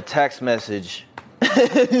send it in a text message. I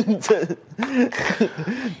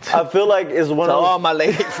feel like it's one to of all my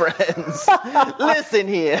lady friends. Listen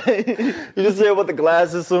here. You just hear with the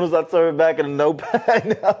glasses as soon as I turn it back in a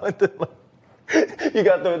notepad now. You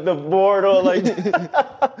got the board on, like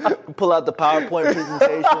pull out the PowerPoint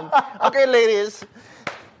presentation. Okay, ladies,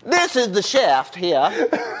 this is the shaft here.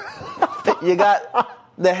 You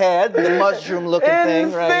got the head, the mushroom-looking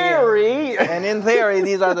thing right here. And in theory,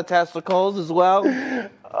 these are the testicles as well.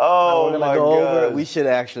 Oh my God! We should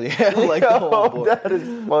actually have like the whole board. That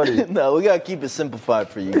is funny. No, we gotta keep it simplified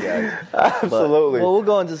for you guys. Absolutely. Well, we'll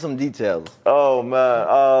go into some details. Oh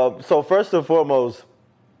man! So first and foremost,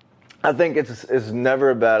 I think it's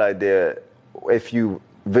never a bad idea if you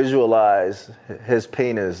visualize his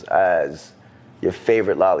penis as your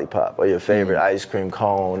favorite lollipop or your favorite ice cream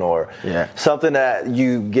cone or something that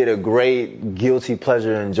you get a great guilty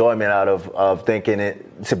pleasure and enjoyment out of thinking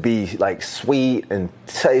it to be like sweet and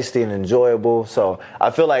tasty and enjoyable. So I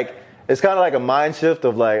feel like it's kind of like a mind shift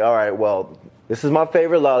of like, all right, well, this is my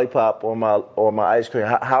favorite lollipop or my ice cream.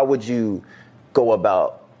 How would you go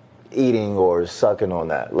about eating or sucking on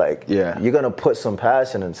that? Like, you're gonna put some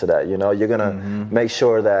passion into that. You know, you're gonna make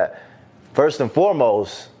sure that first and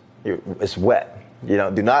foremost, it's wet. You know,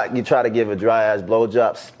 do not you try to give a dry ass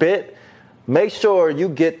blowjob. Spit. Make sure you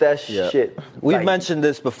get that shit. We've mentioned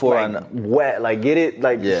this before. Like, wet. Like, get it.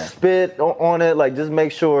 Like, spit on it. Like, just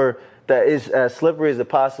make sure that it's as slippery as it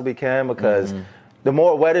possibly can, because the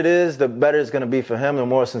more wet it is, the better it's going to be for him. The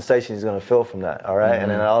more sensation he's going to feel from that. All right.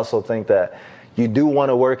 And then I also think that you do want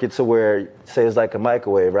to work it to where, say, it's like a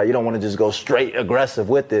microwave, right? You don't want to just go straight aggressive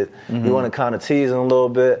with it. You want to kind of tease him a little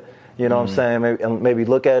bit. You know what I'm saying? Maybe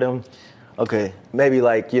look at him. Okay. Maybe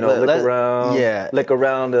like, you know, lick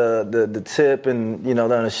around the tip and, you know,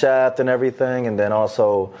 down the shaft and everything. And then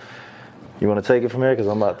also, you want to take it from here? Because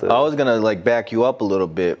I'm about to. I was going to like back you up a little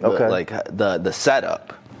bit. But like the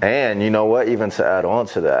setup. And you know what? Even to add on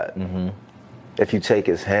to that, if you take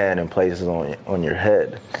his hand and place it on your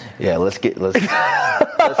head. Yeah, let's slow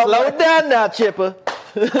it down now, Chipper.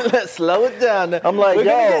 Let's slow it down. I'm like,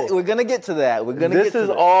 we're gonna get to that. This is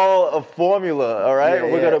all a formula, all right?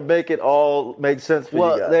 We're gonna make it all make sense for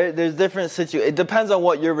you guys. Well, there's different situations. It depends on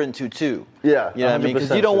what you're into too. Yeah, you know what I mean? Because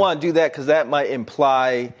you don't want to do that, because that might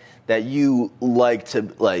imply that you like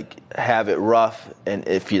to like have it rough, and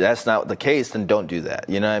if that's not the case, then don't do that.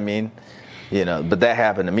 You know what I mean? You know, but that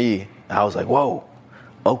happened to me. I was like, whoa.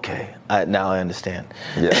 Okay, now I understand.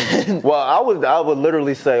 Yeah. Well, I would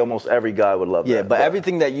literally say almost every guy would love that. Yeah, but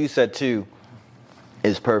everything that you said too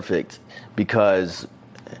is perfect, because,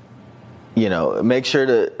 you know, make sure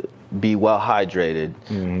to be well hydrated.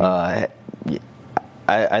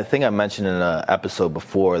 I think I mentioned in an episode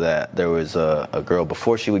before that there was a girl,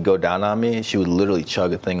 before she would go down on me, she would literally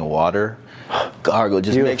chug a thing of water, gargle,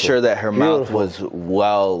 just make sure that her mouth was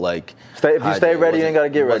well, like. If you stay ready, you ain't got to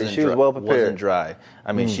get ready. She was well prepared. Wasn't dry.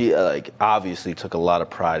 I mean, she like obviously took a lot of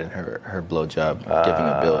pride in her blowjob giving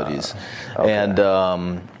abilities, and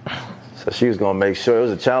so she was gonna make sure it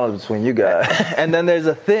was a challenge between you guys. And then there's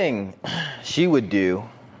a thing she would do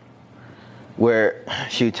where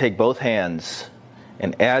she would take both hands,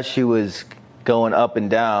 and as she was going up and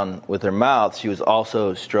down with her mouth, she was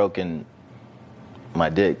also stroking my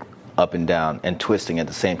dick up and down and twisting at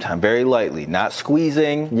the same time, very lightly, not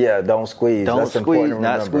squeezing. Yeah, don't squeeze. That's squeeze,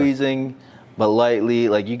 not squeezing, but lightly.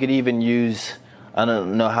 Like, you could even use, I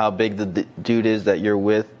don't know how big the dude is that you're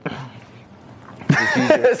with.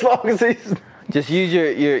 As long as he's. Just use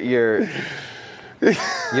your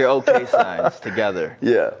okay signs together.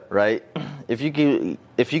 Yeah. Right? If you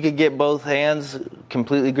could get both hands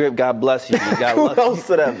completely gripped, God bless you. You got kudos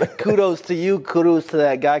to them. Kudos to you. Kudos to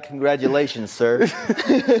that guy. Congratulations, sir.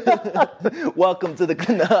 Welcome to the.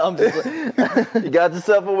 No, I'm just you got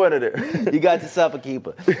yourself a winner there. You got yourself a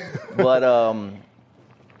keeper. But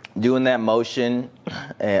doing that motion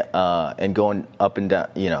and going up and down,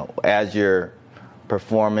 you know, as you're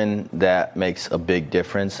performing, that makes a big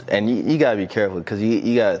difference. And you got to be careful, because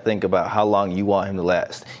you got to think about how long you want him to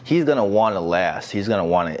last. He's going to want to last. He's going to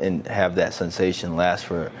want to and have that sensation last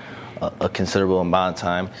for a considerable amount of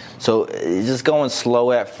time. So just going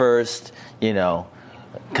slow at first, you know,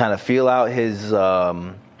 kind of feel out his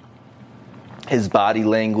body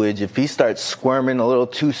language. If he starts squirming a little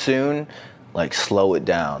too soon, like, slow it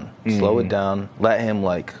down. Slow it down.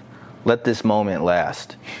 Let this moment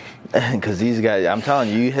last. Because these guys, I'm telling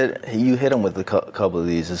you, you hit them with a couple of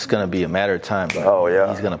these, it's going to be a matter of time. Oh, yeah.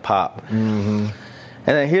 He's going to pop. And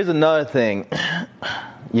then here's another thing,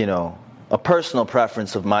 you know, a personal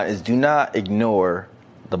preference of mine is do not ignore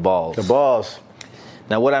the balls. The balls.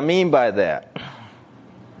 Now, what I mean by that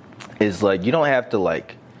is, like, you don't have to,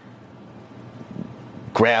 like,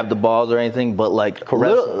 grab the balls or anything, but like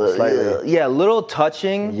little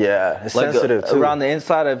touching. Yeah, it's like sensitive too. Around the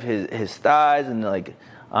inside of his thighs and like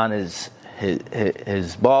on his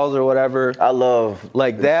balls or whatever. I love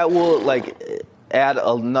like that will like add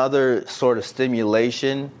another sort of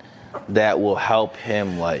stimulation that will help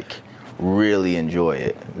him like really enjoy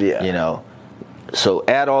it. Yeah, you know. So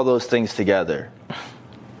add all those things together.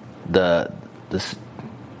 The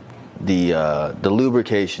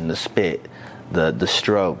lubrication, the spit, the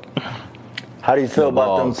stroke. How do you feel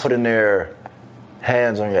about them putting their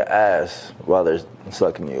hands on your ass while they're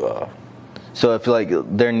sucking you off? So if like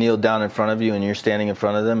they're kneeled down in front of you and you're standing in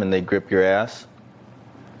front of them and they grip your ass,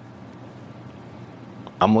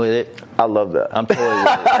 I'm with it. I love that. I'm totally with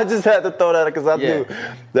it. I just had to throw that because I do.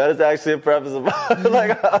 That is actually a preface of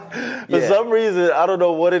like for some reason I don't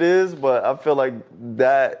know what it is, but I feel like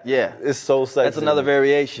that is so sexy. That's another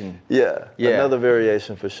variation. Yeah, another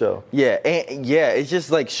variation for sure. Yeah, and it's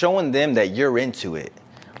just like showing them that you're into it.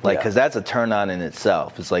 Like, because that's a turn on in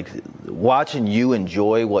itself. It's like watching you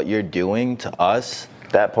enjoy what you're doing to us.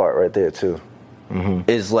 That part right there too.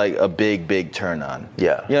 Is like a big turn on.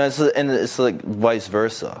 Yeah. You know, it's like vice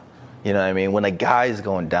versa. You know what I mean? When a guy's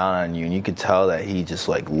going down on you and you can tell that he just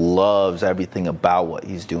like loves everything about what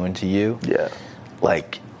he's doing to you. Yeah.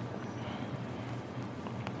 Like,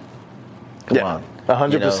 come on.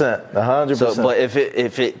 100%. 100%. So, but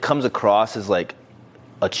if it comes across as like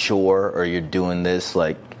a chore or you're doing this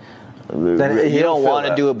like, Then you don't want to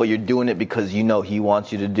that. do it, but you're doing it because you know he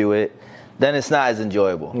wants you to do it, then it's not as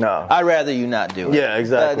enjoyable. No. I'd rather you not do it. Yeah,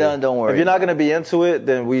 exactly. Don't worry. If you're not going to be into it,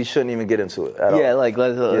 then we shouldn't even get into it at all. Yeah, like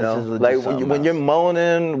let's You know, just like do something when you're else.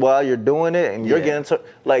 moaning while you're doing it, and you're Yeah. getting to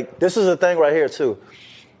like this is a thing right here too.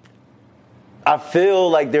 I feel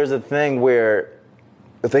like there's a thing where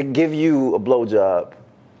if they give you a blowjob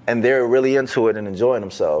and they're really into it and enjoying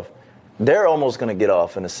themselves, they're almost going to get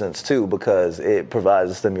off in a sense too because it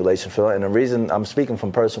provides a stimulation feel. And the reason I'm speaking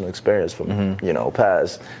from personal experience from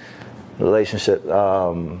past relationship.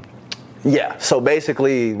 So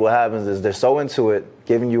basically what happens is they're so into it,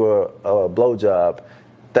 giving you a blowjob,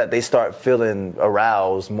 that they start feeling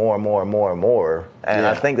aroused more and more and more and more. And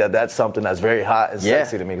I think that's something that's very hot and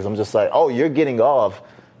sexy to me because I'm just like, oh, you're getting off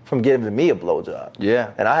from giving me a blowjob.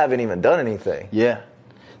 Yeah. And I haven't even done anything. Yeah.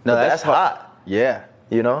 No, But that's hot. Yeah.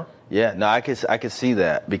 You know? Yeah, no, I could see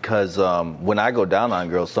that because when I go down on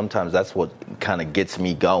girls, sometimes that's what kind of gets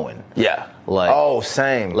me going. Yeah. Like, oh,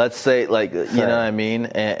 same. Let's say, like, you know what I mean,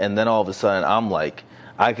 and then all of a sudden, I'm like,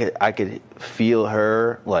 I could feel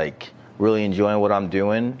her like really enjoying what I'm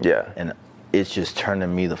doing. Yeah. And it's just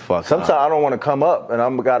turning me the fuck. Sometimes on. I don't want to come up, and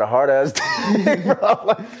I'm got a hard ass dick, bro. I'm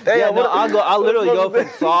like, damn, Yeah, no, I'll literally go from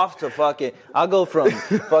from soft to fucking. I'll go from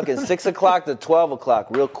fucking 6 o'clock to 12 o'clock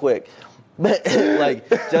real quick. Like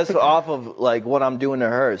just off of like what I'm doing to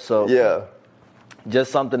her. So yeah,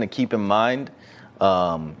 just something to keep in mind.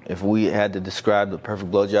 If we had to describe the perfect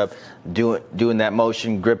blowjob, doing that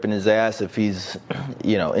motion, gripping his ass if he's,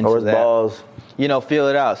 into or his that. balls. Feel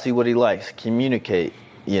it out, see what he likes, communicate.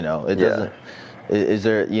 It doesn't. Is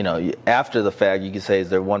there, after the fact, you can say, is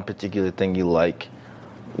there one particular thing you like?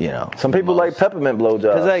 Some people like peppermint blowjobs.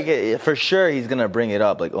 Because like for sure he's gonna bring it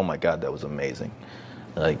up, like, oh my god, that was amazing.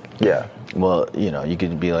 Like, yeah. Well, you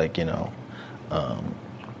could be like, it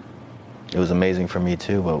was amazing for me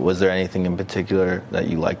too, but was there anything in particular that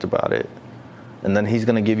you liked about it? And then he's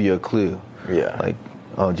going to give you a clue. Yeah. Like,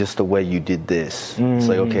 oh, just the way you did this. Mm-hmm. It's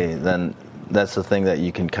like, okay, then that's the thing that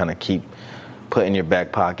you can kind of keep put in your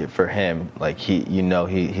back pocket for him. Like, he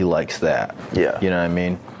likes that. Yeah. You know what I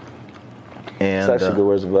mean? And it's actually good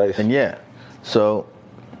words of advice. And yeah. So,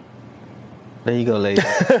 there you go, ladies.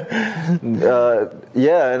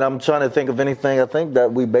 Yeah, and I'm trying to think of anything. I think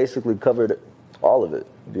that we basically covered all of it.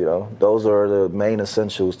 Those are the main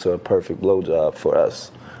essentials to a perfect blowjob for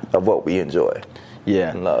us of what we enjoy.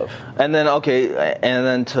 Yeah, and love. And then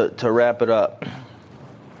to wrap it up,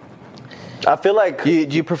 I feel like do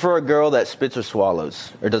you prefer a girl that spits or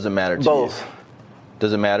swallows, or does it matter to you? Both.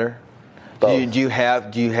 Does it matter? Both. Do you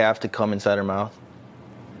have to come inside her mouth?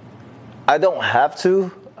 I don't have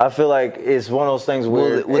to. I feel like it's one of those things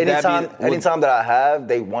where anytime that I have,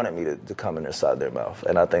 they wanted me to come in inside their mouth.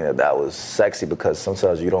 And I think that was sexy because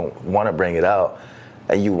sometimes you don't want to bring it out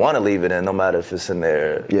and you want to leave it in no matter if it's in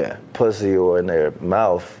their pussy or in their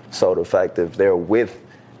mouth. So the fact that if they're with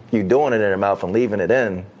you doing it in their mouth and leaving it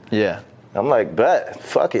in, I'm like, bet,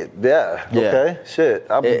 fuck it, okay, shit.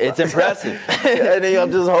 It's impressive. And then I'm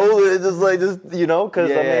just holding it, because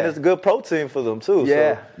I mean, it's good protein for them too.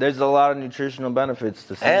 Yeah, so. There's a lot of nutritional benefits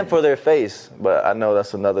to see. And for their face, but I know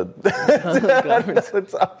that's another topic.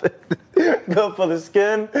 Good for the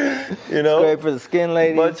skin, Great for the skin,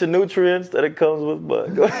 ladies. Bunch of nutrients that it comes with, but.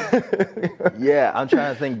 Yeah, I'm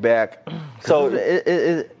trying to think back. So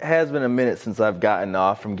it has been a minute since I've gotten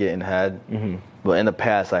off from getting head. Mm-hmm. But in the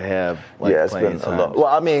past, I have. It's been a lot. Well,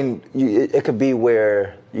 I mean, it could be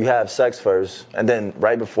where you have sex first, and then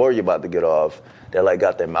right before you're about to get off, they're like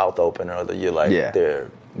got their mouth open, or they're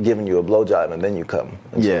giving you a blowjob, and then you come.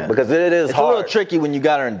 So, because it is hard. It's a little tricky when you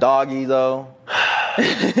got her in doggy, though.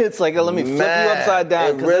 It's like, let me flip you upside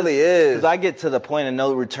down. It really is. Because I get to the point of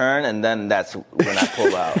no return, and then that's when I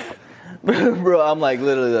pull out. Bro, I'm like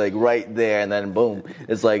literally like right there, and then boom.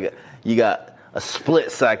 It's like you got a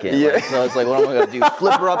split second. Yeah. So it's like, what am I going to do?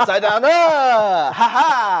 Flip her upside down? Ha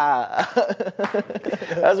ha!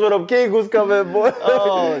 That's where them kegels come in, boy.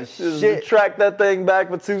 Oh, shit. Track that thing back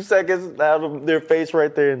for 2 seconds, have their face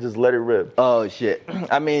right there, and just let it rip. Oh, shit.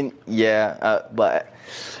 I mean, but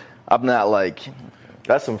I'm not like,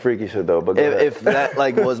 That's some freaky shit though. But if that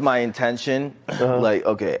like was my intention, like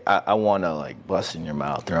okay, I want to like bust in your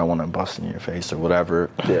mouth or I want to bust in your face or whatever.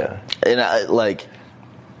 Yeah. And I like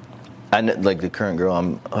the current girl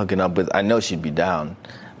I'm hooking up with. I know she'd be down,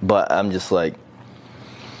 but I'm just like.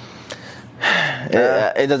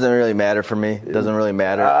 It doesn't really matter for me. It doesn't really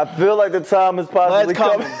matter. I feel like the time is possibly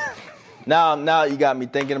coming. Now you got me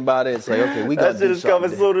thinking about it. It's like, okay, we got to do something. That shit is coming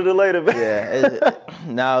sooner than later, man. Yeah,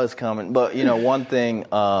 now it's coming. But, you know, one thing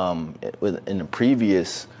in the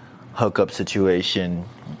previous hookup situation,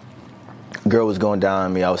 girl was going down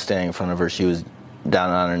on me. I was standing in front of her. She was down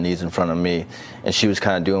on her knees in front of me. And she was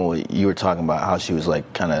kind of doing what you were talking about, how she was,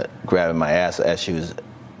 like, kind of grabbing my ass as she was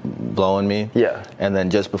blowing me. Yeah. And then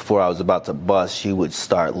just before I was about to bust, she would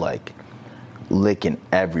start like licking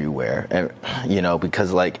everywhere, and you know,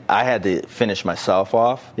 because like I had to finish myself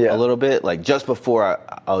off a little bit, like just before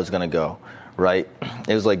I was gonna go, right?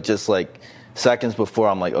 It was like just like seconds before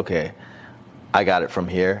I'm like, okay, I got it from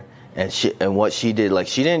here. And what she did, like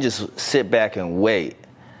she didn't just sit back and wait.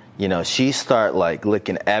 You know, she start like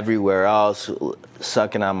licking everywhere else,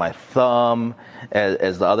 sucking on my thumb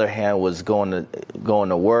as the other hand was going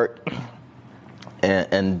to work.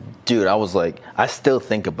 And dude, I was like, I still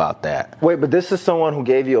think about that. Wait, but this is someone who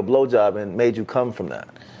gave you a blowjob and made you come from that.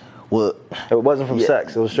 Well, it wasn't from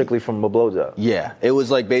sex. It was strictly from a blowjob. Yeah, it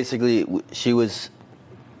was like basically she was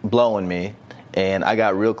blowing me, and I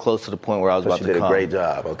got real close to the point where I was about to come. She did a great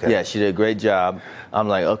job. Okay. Yeah, she did a great job. I'm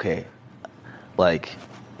like, okay, like.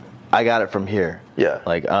 I got it from here. Yeah.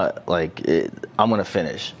 I'm gonna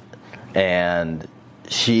finish, and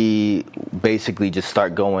she basically just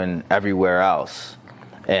start going everywhere else,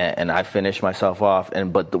 and I finished myself off.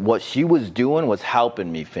 But what she was doing was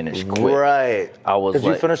helping me finish quick. Right. Did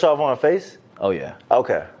you finish off on her face? Oh yeah.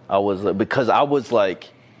 Okay. Because I was like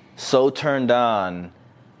so turned on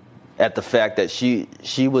at the fact that she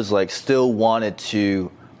was like still wanted to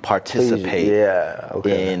participate.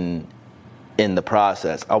 In the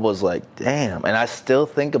process. I was like, damn. And I still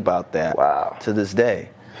think about that to this day.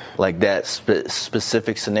 Like that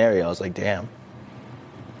specific scenario. I was like, damn.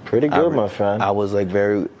 Pretty good, my friend. I was like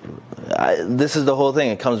this is the whole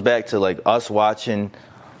thing. It comes back to like us watching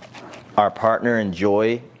our partner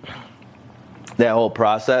enjoy that whole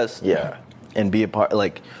process. Yeah. And be a part,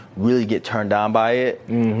 like really get turned on by it.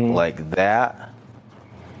 Mm-hmm. Like that.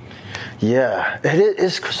 Yeah.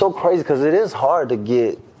 It's so crazy because it is hard to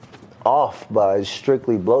get off by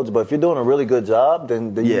strictly blowjobs, but if you're doing a really good job,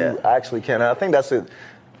 then you actually can. And I think that's it.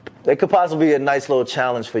 It could possibly be a nice little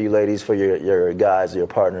challenge for you ladies, for your guys, your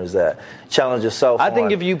partners, that challenge yourself. I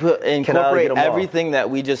think if you incorporate everything that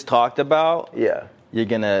we just talked about, you're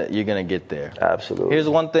gonna get there. Absolutely. Here's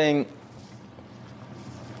one thing,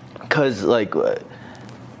 because like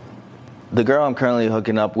the girl I'm currently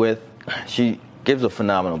hooking up with, she gives a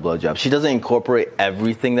phenomenal blowjob. She doesn't incorporate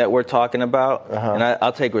everything that we're talking about, and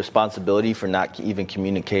I'll take responsibility for not even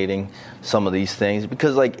communicating some of these things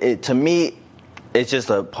because, like, to me, it's just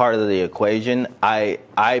a part of the equation. I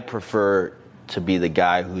prefer to be the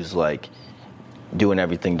guy who's like doing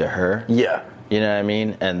everything to her. Yeah. You know what I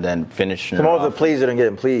mean? And then finishing her more off. of the pleaser than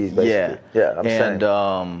getting pleased, basically. Yeah. I'm saying.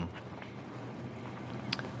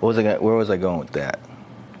 Where was I going with that?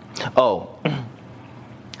 Oh.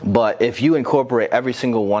 But if you incorporate every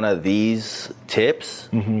single one of these tips,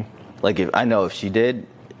 like if she did,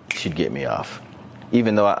 she'd get me off.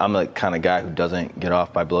 Even though I'm the kind of guy who doesn't get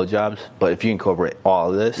off by blowjobs, but if you incorporate all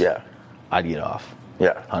of this, I'd get off.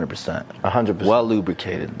 Yeah. 100%. 100%. Well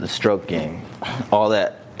lubricated, the stroke game, all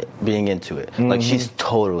that, being into it. Like, she's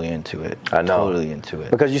totally into it. I know. Totally into it.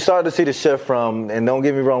 Because you started to see the shift from, and don't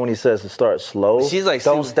get me wrong when he says to start slow. She's like,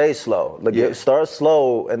 don't stay slow. Like, start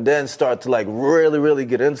slow and then start to, like, really, really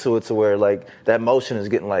get into it to where, like, that motion is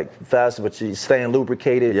getting, like, faster, but you're staying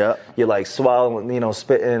lubricated. Yeah. You're, like, swallowing,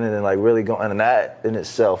 spitting, and then, like, really going, and that in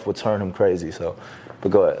itself would turn him crazy, so. But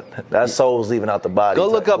go ahead. That soul's leaving out the body. Go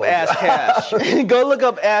look up Ash Cash. Go look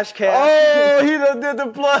up Ash Cash. Oh, he done did the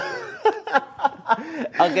plug.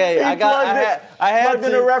 Okay, I had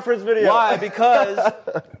in a reference video. Why? Because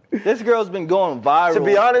this girl's been going viral. To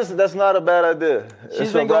be honest, that's not a bad idea.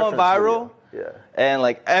 She's been going viral. Video. Yeah. And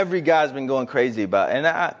like every guy's been going crazy about it. And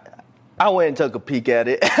I went and took a peek at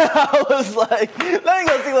it. I was like, let me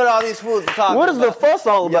go see what all these fools are talking about. What is the fuss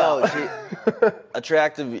all about?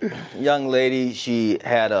 Attractive young lady. She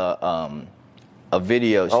had a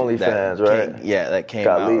video. OnlyFans, right? That came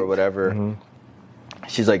out leaked. Or whatever. Mm-hmm.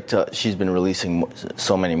 She's like, she's been releasing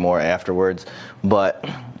so many more afterwards. But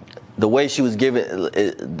the way she was giving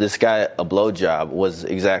this guy a blowjob was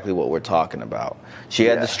exactly what we're talking about. She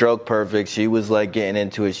had the stroke perfect. She was like getting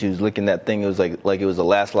into it. She was licking that thing. It was like it was the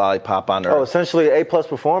last lollipop on her. Oh, essentially A+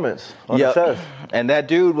 performance on the chest. And that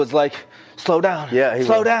dude was like, slow down. Yeah,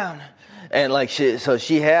 slow down. And like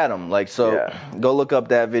she had him. Like go look up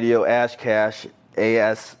that video. Ash Cash,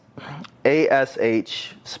 ASH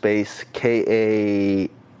space KAASH.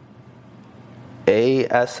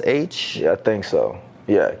 Yeah, I think so.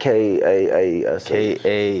 Yeah, KAASH.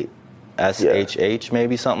 KASHH,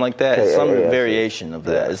 maybe something like that. It's some variation of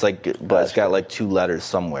that. It's like, but it's got like 2 letters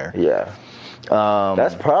somewhere. Yeah.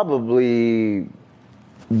 That's probably.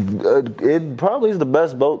 It probably is the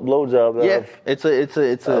best blowjob. Yeah, it's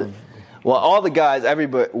a. Well, all the guys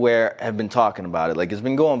everywhere have been talking about it. Like, it's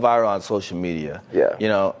been going viral on social media. Yeah. You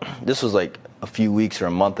know, this was like a few weeks or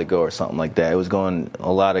a month ago or something like that. It was going.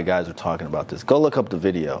 A lot of guys were talking about this. Go look up the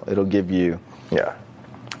video. It'll give you. Yeah.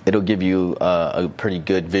 It'll give you a pretty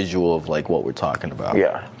good visual of like what we're talking about.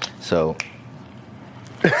 Yeah. So.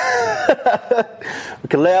 We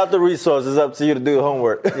can lay out the resources. Up to you to do the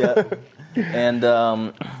homework. Yeah. And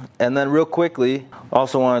then real quickly,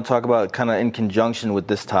 also want to talk about kind of in conjunction with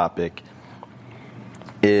this topic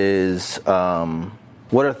is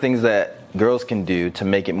what are things that girls can do to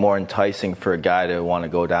make it more enticing for a guy to want to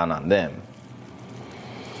go down on them.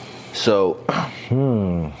 So,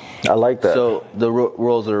 I like that. So the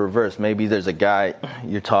roles are reversed. Maybe there's a guy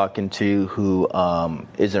you're talking to who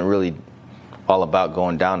isn't really all about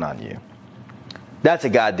going down on you. That's a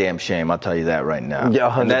goddamn shame. I'll tell you that right now.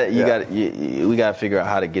 Yeah, we got to figure out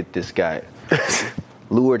how to get this guy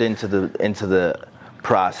lured into the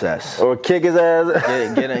process, or kick his ass.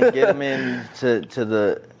 get him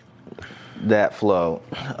into that flow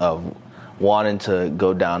of wanting to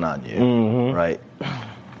go down on you, right?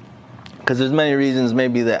 Because there's many reasons.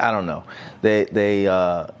 Maybe that I don't know. They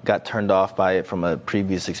got turned off by it from a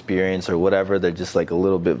previous experience or whatever. They're just like a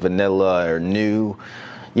little bit vanilla or new.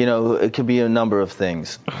 You know, it could be a number of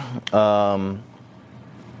things.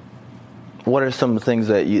 What are some things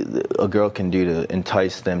that a girl can do to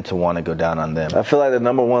entice them to want to go down on them? I feel like the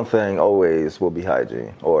number one thing always will be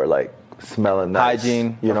hygiene, or like smelling nice.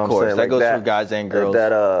 Hygiene, you know of what I'm course. saying? That like goes for guys and girls.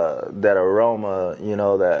 That aroma, you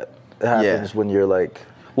know, that happens when you're like.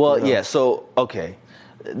 Well, you know. yeah. So okay,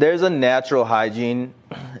 there's a natural hygiene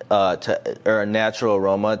or a natural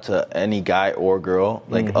aroma to any guy or girl.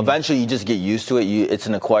 Like eventually, you just get used to it. It's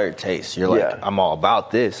an acquired taste. You're like, I'm all about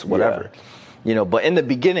this, whatever. Yeah. You know, but in the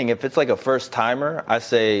beginning, if it's like a first timer, I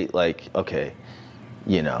say like, okay,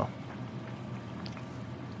 you know,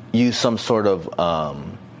 use some sort of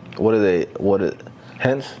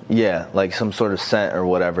hints? Yeah, like some sort of scent or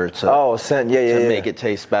whatever to scent, to make it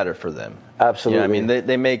taste better for them. Absolutely. You know, I mean,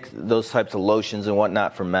 they make those types of lotions and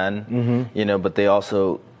whatnot for men, you know, but they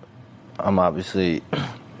also, obviously,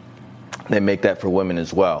 they make that for women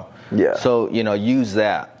as well. Yeah. So, you know, use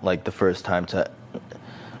that like the first time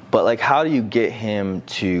but like, how do you get him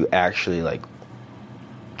to actually like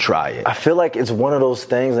try it? I feel like it's one of those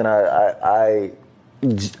things, and I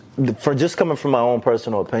for just coming from my own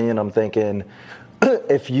personal opinion, I'm thinking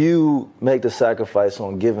if you make the sacrifice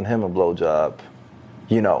on giving him a blowjob,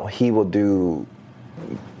 you know, he will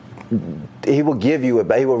give you it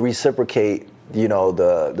back. He will reciprocate, you know,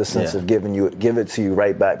 the sense of give it to you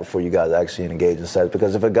right back before you guys actually engage in sex.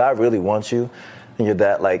 Because if a guy really wants you and you're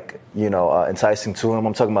that, like, you know, enticing to him,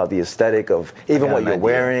 I'm talking about the aesthetic of even what you're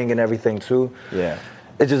wearing and everything too. Yeah.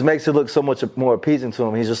 It just makes it look so much more appeasing to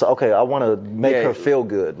him. He's just, okay, I want to make her feel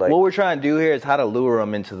good. Like, what we're trying to do here is how to lure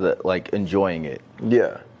him into the, like, enjoying it.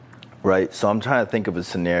 Yeah. Right? So I'm trying to think of a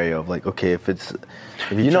scenario of like, okay, if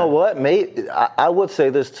you know what, mate, I would say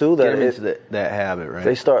this too, that get him into that habit, right?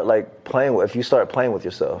 They start like if you start playing with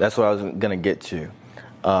yourself. That's what I was gonna get to.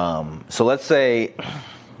 So let's say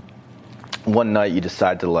one night you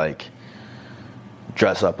decide to like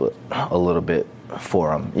dress up a little bit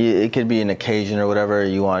for him. It could be an occasion or whatever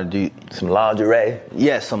you want to do. Some lingerie.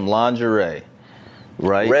 Yeah, some lingerie,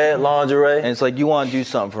 right? Red lingerie. And it's like you want to do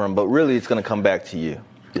something for him, but really it's gonna come back to you.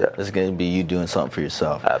 Yeah. It's going to be you doing something for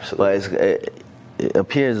yourself. Absolutely. But it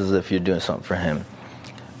appears as if you're doing something for him.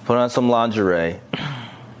 Put on some lingerie,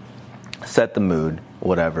 set the mood,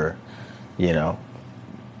 whatever, you know.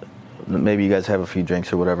 Maybe you guys have a few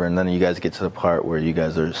drinks or whatever, and then you guys get to the part where you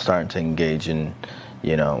guys are starting to engage in,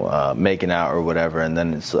 you know, making out or whatever, and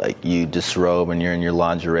then it's like you disrobe and you're in your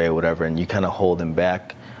lingerie or whatever, and you kind of hold him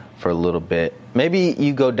back for a little bit. Maybe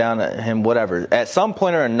you go down at him, whatever. At some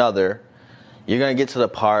point or another, you're going to get to the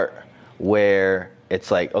part where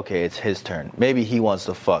it's like, okay, it's his turn. Maybe he wants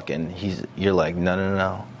to fuck, and you're like,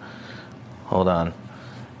 no. Hold on.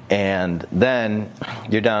 And then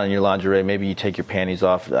you're down in your lingerie. Maybe you take your panties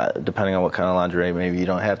off, depending on what kind of lingerie. Maybe you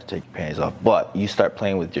don't have to take your panties off, but you start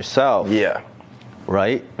playing with yourself. Yeah.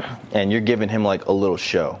 Right? And you're giving him like a little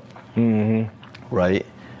show. Mm-hmm. Right?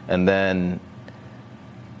 And then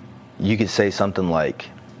you could say something like,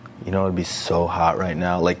 you know, it'd be so hot right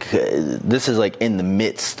now. Like, this is like in the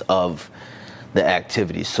midst of the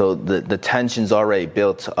activity. So the tension's already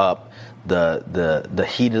built up. The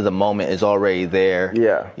heat of the moment is already there.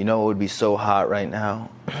 Yeah. You know what would be so hot right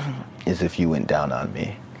now? Is if you went down on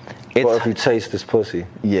me. Or if you taste this pussy.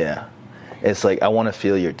 Yeah. It's like, I want to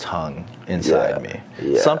feel your tongue inside me.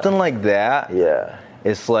 Yeah. Something like that. Yeah.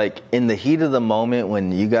 It's like in the heat of the moment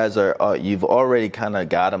when you guys are, you've already kind of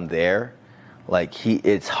got him there. Like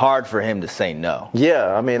it's hard for him to say no.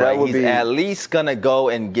 Yeah, I mean, that would he's be at least gonna go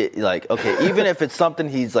and get like, okay, even if it's something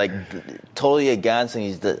he's like totally against and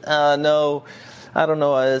he's no, I don't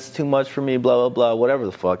know, it's too much for me, blah blah blah, whatever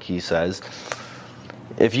the fuck he says.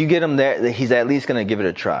 If you get him there, he's at least gonna give it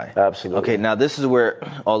a try. Absolutely. Okay, now this is where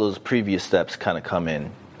all those previous steps kind of come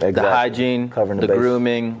in. Exactly. The hygiene, the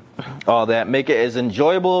grooming, all that. Make it as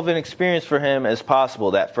enjoyable of an experience for him as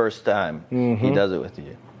possible that first time he does it with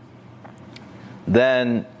you.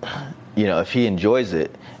 Then, you know, if he enjoys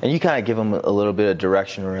it, and you kind of give him a little bit of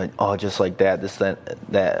direction, or like, oh, just like that, this,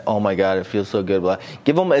 that, oh my God, it feels so good. Blah.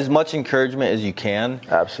 Give him as much encouragement as you can.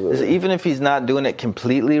 Absolutely. Even if he's not doing it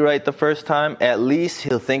completely right the first time, at least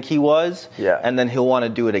he'll think he was, and then he'll want to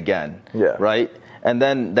do it again, right? And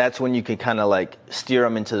then that's when you can kind of like steer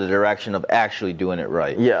him into the direction of actually doing it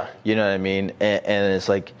right. Yeah. You know what I mean? And it's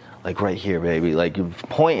like right here, baby. Like, you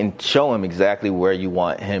point and show him exactly where you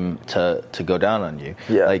want him to go down on you.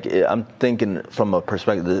 Yeah. Like, I'm thinking from a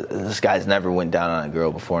perspective, this guy's never went down on a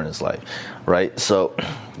girl before in his life, right? So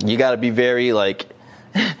you got to be very like,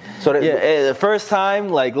 so the first time,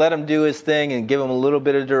 like, let him do his thing and give him a little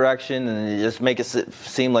bit of direction and just make it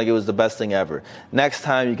seem like it was the best thing ever. Next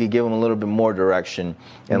time, you could give him a little bit more direction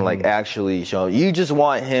and like actually show him. You just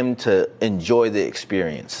want him to enjoy the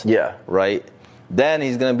experience. Yeah. Right? Then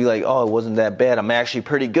he's going to be like, oh, it wasn't that bad. I'm actually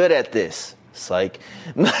pretty good at this. It's like,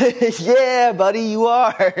 yeah, buddy, you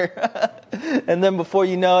are. And then before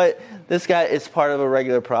you know it, this guy is part of a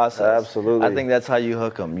regular process. Absolutely. I think that's how you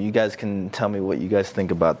hook him. You guys can tell me what you guys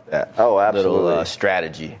think about that. Oh, absolutely. Little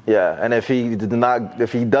strategy. Yeah, and if he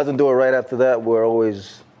doesn't do it right after that, we're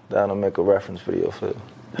always down to make a reference video for him.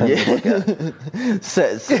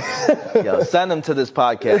 Send him to this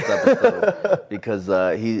podcast episode because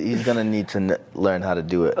he's gonna need to learn how to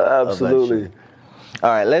do it. Absolutely. Eventually. All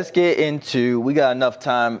right, let's get into. We got enough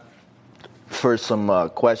time for some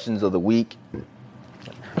questions of the week.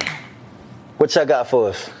 What y'all got for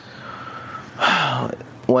us?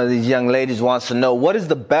 One of these young ladies wants to know, what is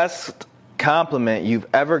the best compliment you've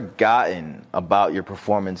ever gotten about your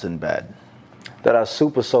performance in bed? That I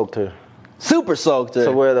super soaked her. Super soaked her?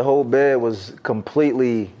 So where the whole bed was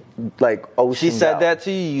completely like ocean. She said that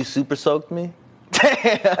to you? You super soaked me?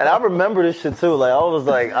 And I remember this shit too.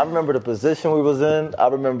 Like, I remember the position we was in. I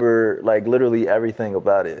remember like literally everything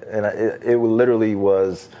about it. And it literally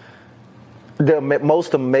was the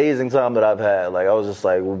most amazing time that I've had. Like, I was just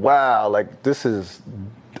like, wow, like this is,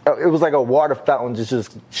 it was like a water fountain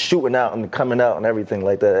just shooting out and coming out and everything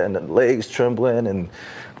like that. And the legs trembling and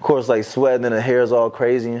of course like sweating and the hair's all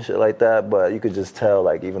crazy and shit like that. But you could just tell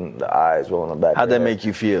like even the eyes rolling back. How'd that make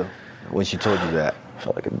you feel when she told you that? I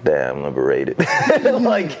felt like a damn liberated.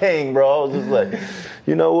 Like king, bro. I was just like,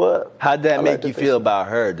 you know what? How'd that make you feel about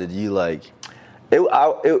her? Did you like?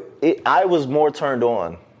 I was more turned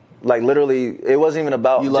on. Like literally, it wasn't even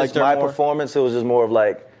about just my performance. It was just more of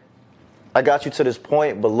like, I got you to this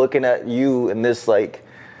point, but looking at you in this like,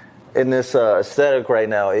 in this aesthetic right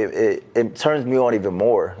now, it turns me on even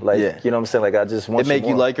more. Like, you know what I'm saying? Like, I just want. It make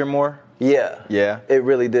you like her more? Yeah. Yeah. It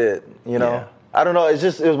really did. You know. Yeah. I don't know. It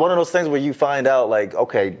was one of those things where you find out like,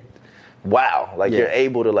 okay, wow, like you're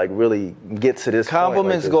able to like really get to this.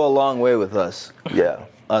 Compliments point, go a long way with us. Yeah.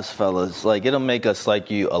 Us fellas, like it'll make us like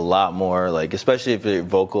you a lot more, like especially if you're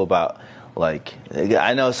vocal about, like,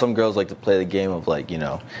 I know some girls like to play the game of like, you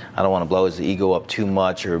know, I don't want to blow his ego up too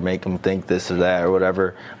much or make him think this or that or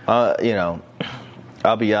whatever. You know,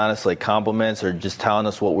 I'll be honest, like compliments or just telling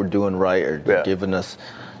us what we're doing right or giving us,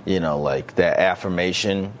 you know, like that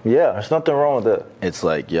affirmation. Yeah, there's nothing wrong with it. It's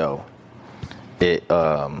like, yo, it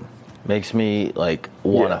makes me like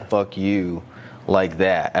want to fuck you like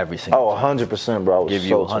that every single time. 100%, bro. Give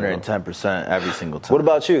you 110% every single time. What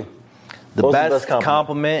about you? The best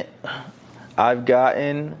compliment I've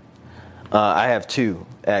gotten, I have two,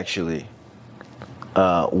 actually.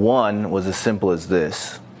 One was as simple as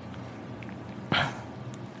this.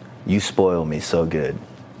 You spoil me so good.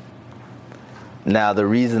 Now, the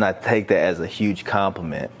reason I take that as a huge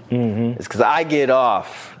compliment is because I get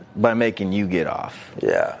off by making you get off.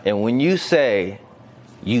 Yeah. And when you say,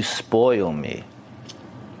 you spoil me,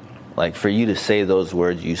 like for you to say those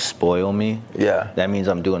words, you spoil me, Yeah. that means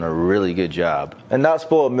I'm doing a really good job. And not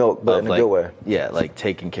spoiled milk, but of, in a good way. Yeah, like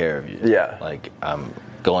taking care of you. Yeah. Like I'm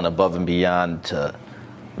going above and beyond to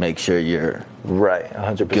make sure you're Right,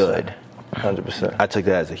 100%. good. 100%. I took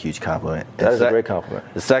that as a huge compliment. That is a great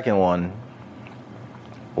compliment. The second one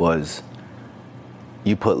was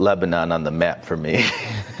you put Lebanon on the map for me.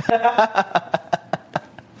 I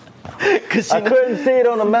couldn't see it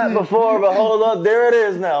on the map before, but hold up, there it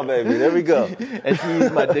is now, baby. There we go. And she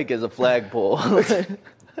used my dick as a flagpole.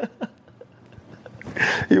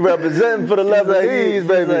 You representing for the Lebanese,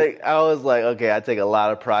 baby. Like, I was like, okay, I take a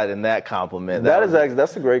lot of pride in that compliment. That's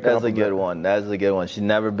a great compliment. That's a good one. That's a good one. She'd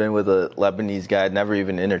never been with a Lebanese guy, never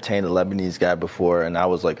even entertained a Lebanese guy before, and I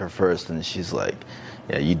was like her first, and she's like,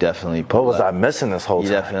 yeah, you definitely put What was I missing this whole You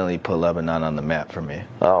time? definitely put Lebanon on the map for me.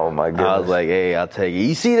 Oh, my goodness. I was like, hey, I'll take it.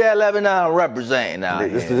 You see that Lebanon representing now?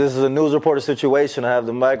 This is a news reporter situation. I have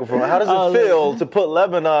the microphone. How does it feel to put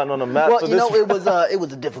Lebanon on the map? Well, for you this? know, it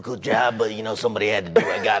was a difficult job, but you know, somebody had to do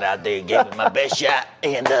it. I got out there and gave it my best shot,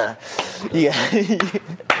 and yeah.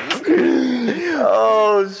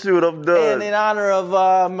 Oh shoot, I'm done. And in honor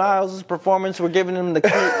of Miles' performance, we're giving him the key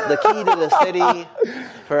to the city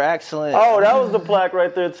for excellent. Oh, that was the plaque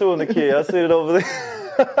right there too in the key. I see it over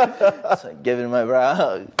there. It's like giving my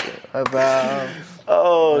brow.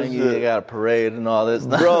 Oh You shit, got a parade and all this.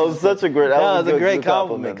 bro, such a great. That was a good- great good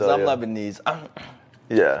compliment because I'm though, Lebanese.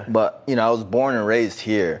 Yeah. But you know, I was born and raised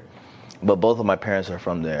here, but both of my parents are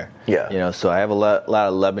from there. Yeah. You know, so I have a lot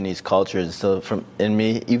of Lebanese culture still in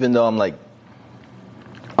me, even though I'm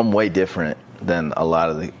way different than a lot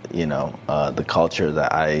of the culture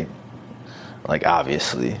that I like.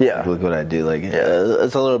 Obviously, Yeah. Look what I do. Like,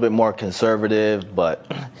 it's a little bit more conservative, but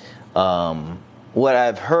what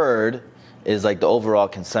I've heard is like the overall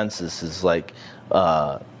consensus is like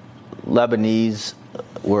Lebanese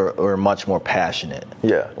were much more passionate.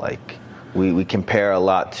 Yeah. Like we compare a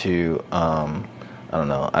lot to I don't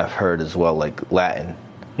know. I've heard as well like Latin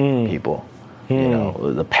people. You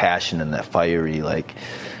know, the passion and that fiery like.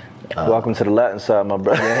 Welcome to the Latin side, my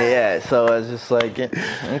brother. Yeah. So I was just like,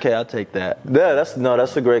 okay, I'll take that. Yeah,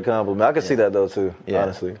 that's a great compliment. I can see that though too. Yeah.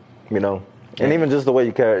 Honestly, you know, and even just the way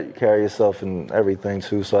you carry yourself and everything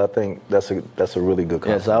too. So I think that's a really good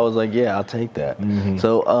compliment. Yeah. So I was like, yeah, I'll take that.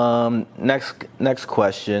 So next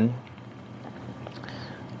question.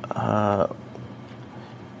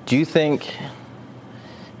 Do you think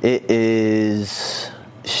it is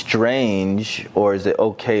strange or is it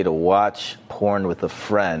okay to watch porn with a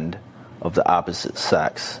friend of the opposite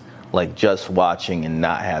sex, like just watching and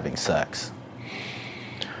not having sex?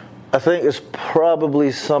 I think it's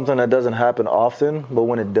probably something that doesn't happen often, but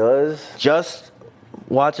when it does, Just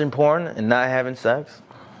watching porn and not having sex?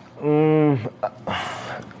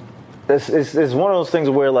 it's one of those things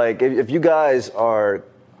where like if you guys are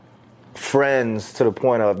friends to the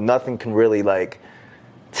point of nothing can really like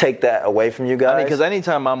take that away from you guys. I mean, because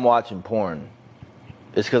anytime I'm watching porn,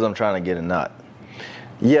 it's because I'm trying to get a nut.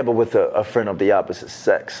 Yeah, but with a friend of the opposite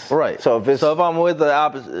sex. Right. So if I'm with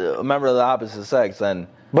a member of the opposite sex, then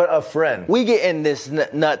but a friend. we get in this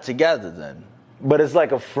nut together then. But it's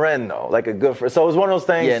like a friend though, like a good friend. So it's one of those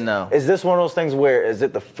things. Yeah, no. Is this one of those things where is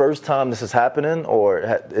it the first time this is happening, or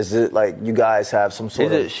is it like you guys have some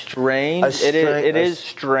sort Is of? it strange? It is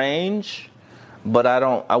strange, but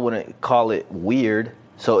I wouldn't call it weird.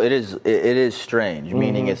 So it is strange,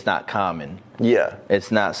 meaning it's not common. Yeah.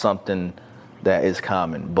 It's not something that is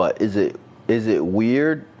common. But is it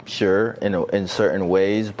weird? Sure, in certain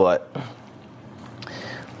ways, but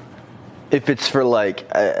if it's for like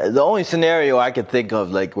the only scenario I could think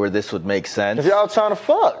of like where this would make sense. If y'all trying to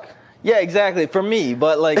fuck. Yeah, exactly. For me,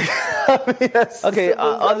 but like, okay.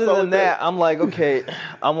 Other than that, I'm like, okay,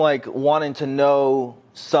 I'm like wanting to know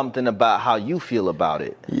something about how you feel about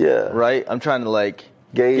it. Yeah. Right. I'm trying to like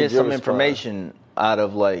Gauge get some your information out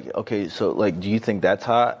of like, okay, so like, do you think that's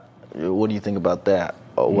hot? What do you think about that?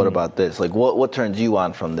 Or what about this? Like, what turns you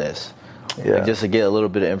on from this? Yeah. Like, just to get a little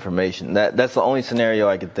bit of information. That's the only scenario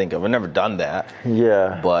I could think of. I've never done that.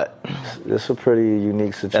 Yeah. But It's a pretty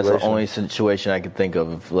unique situation. that's the only situation I could think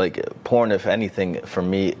of. Like porn, if anything, for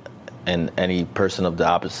me and any person of the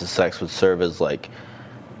opposite sex would serve as like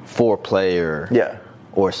foreplay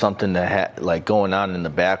or something that like going on in the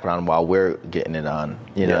background while we're getting it on.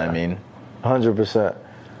 You know what I mean? 100%.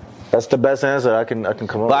 That's the best answer I can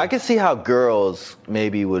come up But I with. could see how girls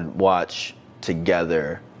maybe would watch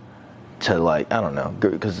together to like, I don't know,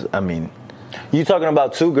 because I mean, You talking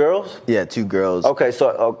about two girls? Yeah, two girls. Okay, so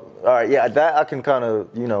all right, yeah, that I can kind of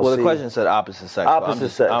Well, see. the question said opposite sex. Opposite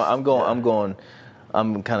sex. I'm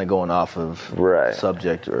kind of going off of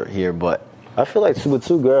subject here, but I feel like with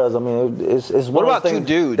two girls, I mean, it's what about two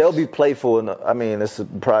dudes? They'll be playful, and I mean, it's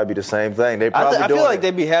probably be the same thing. They probably. I feel like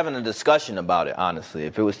they'd be having a discussion about it. Honestly,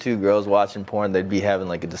 if it was two girls watching porn, they'd be having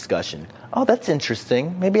like a discussion. Oh, that's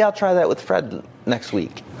interesting. Maybe I'll try that with Fred next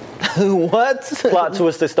week. What? Plot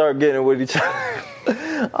twist, they start getting with each other.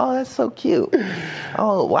 Oh, that's so cute.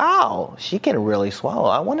 Oh, wow. She can really swallow.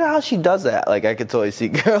 I wonder how she does that. Like, I could totally see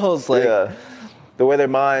girls like... Yeah. The way their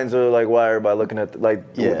minds are like wired by looking at the way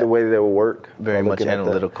they will work. Very much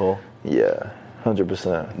analytical. Yeah,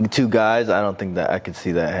 100%. Two guys, I don't think that I could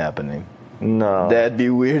see that happening. No. That'd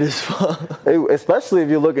be weird as fuck. Especially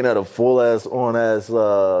if you're looking at a full-ass, on-ass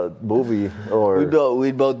movie. Or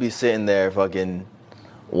We'd both be sitting there fucking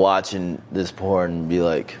watching this porn and be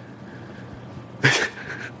like...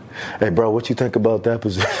 Hey, bro, what you think about that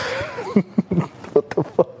position? What the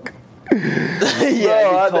fuck?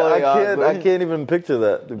 Yeah, no, I can't even picture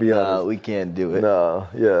that, to be honest. No, we can't do it. No,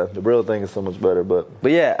 yeah, the real thing is so much better, but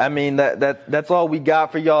yeah, I mean that's all we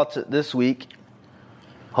got for y'all this week.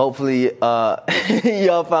 Hopefully,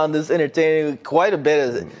 y'all found this entertaining. Quite a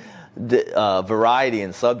bit of variety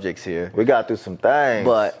in subjects here. We got through some things,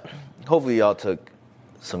 but hopefully y'all took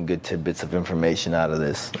some good tidbits of information out of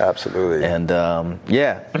this. Absolutely. And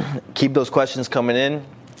yeah, keep those questions coming in.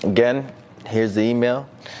 Again, here's the email.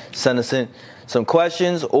 Send us in some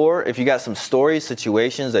questions, or if you got some stories,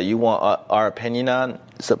 situations that you want our opinion on,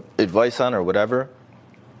 some advice on, or whatever,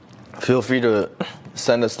 feel free to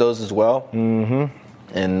send us those as well. Mm-hmm.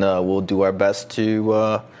 And we'll do our best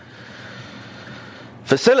to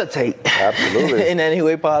facilitate. Absolutely. In any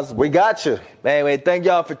way possible. We got you. Anyway, thank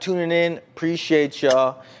y'all for tuning in. Appreciate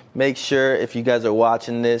y'all. Make sure if you guys are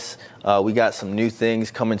watching this, we got some new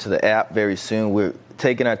things coming to the app very soon. We're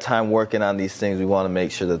taking our time working on these things. We want to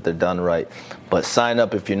make sure that they're done right. But sign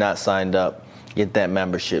up if you're not signed up. Get that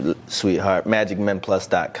membership, sweetheart.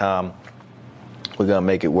 MagicMenPlus.com. We're going to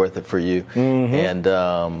make it worth it for you. Mm-hmm. And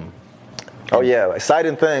oh, yeah.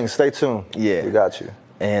 Exciting things. Stay tuned. Yeah. We got you.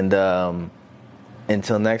 And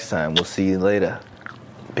until next time, we'll see you later.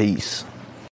 Peace.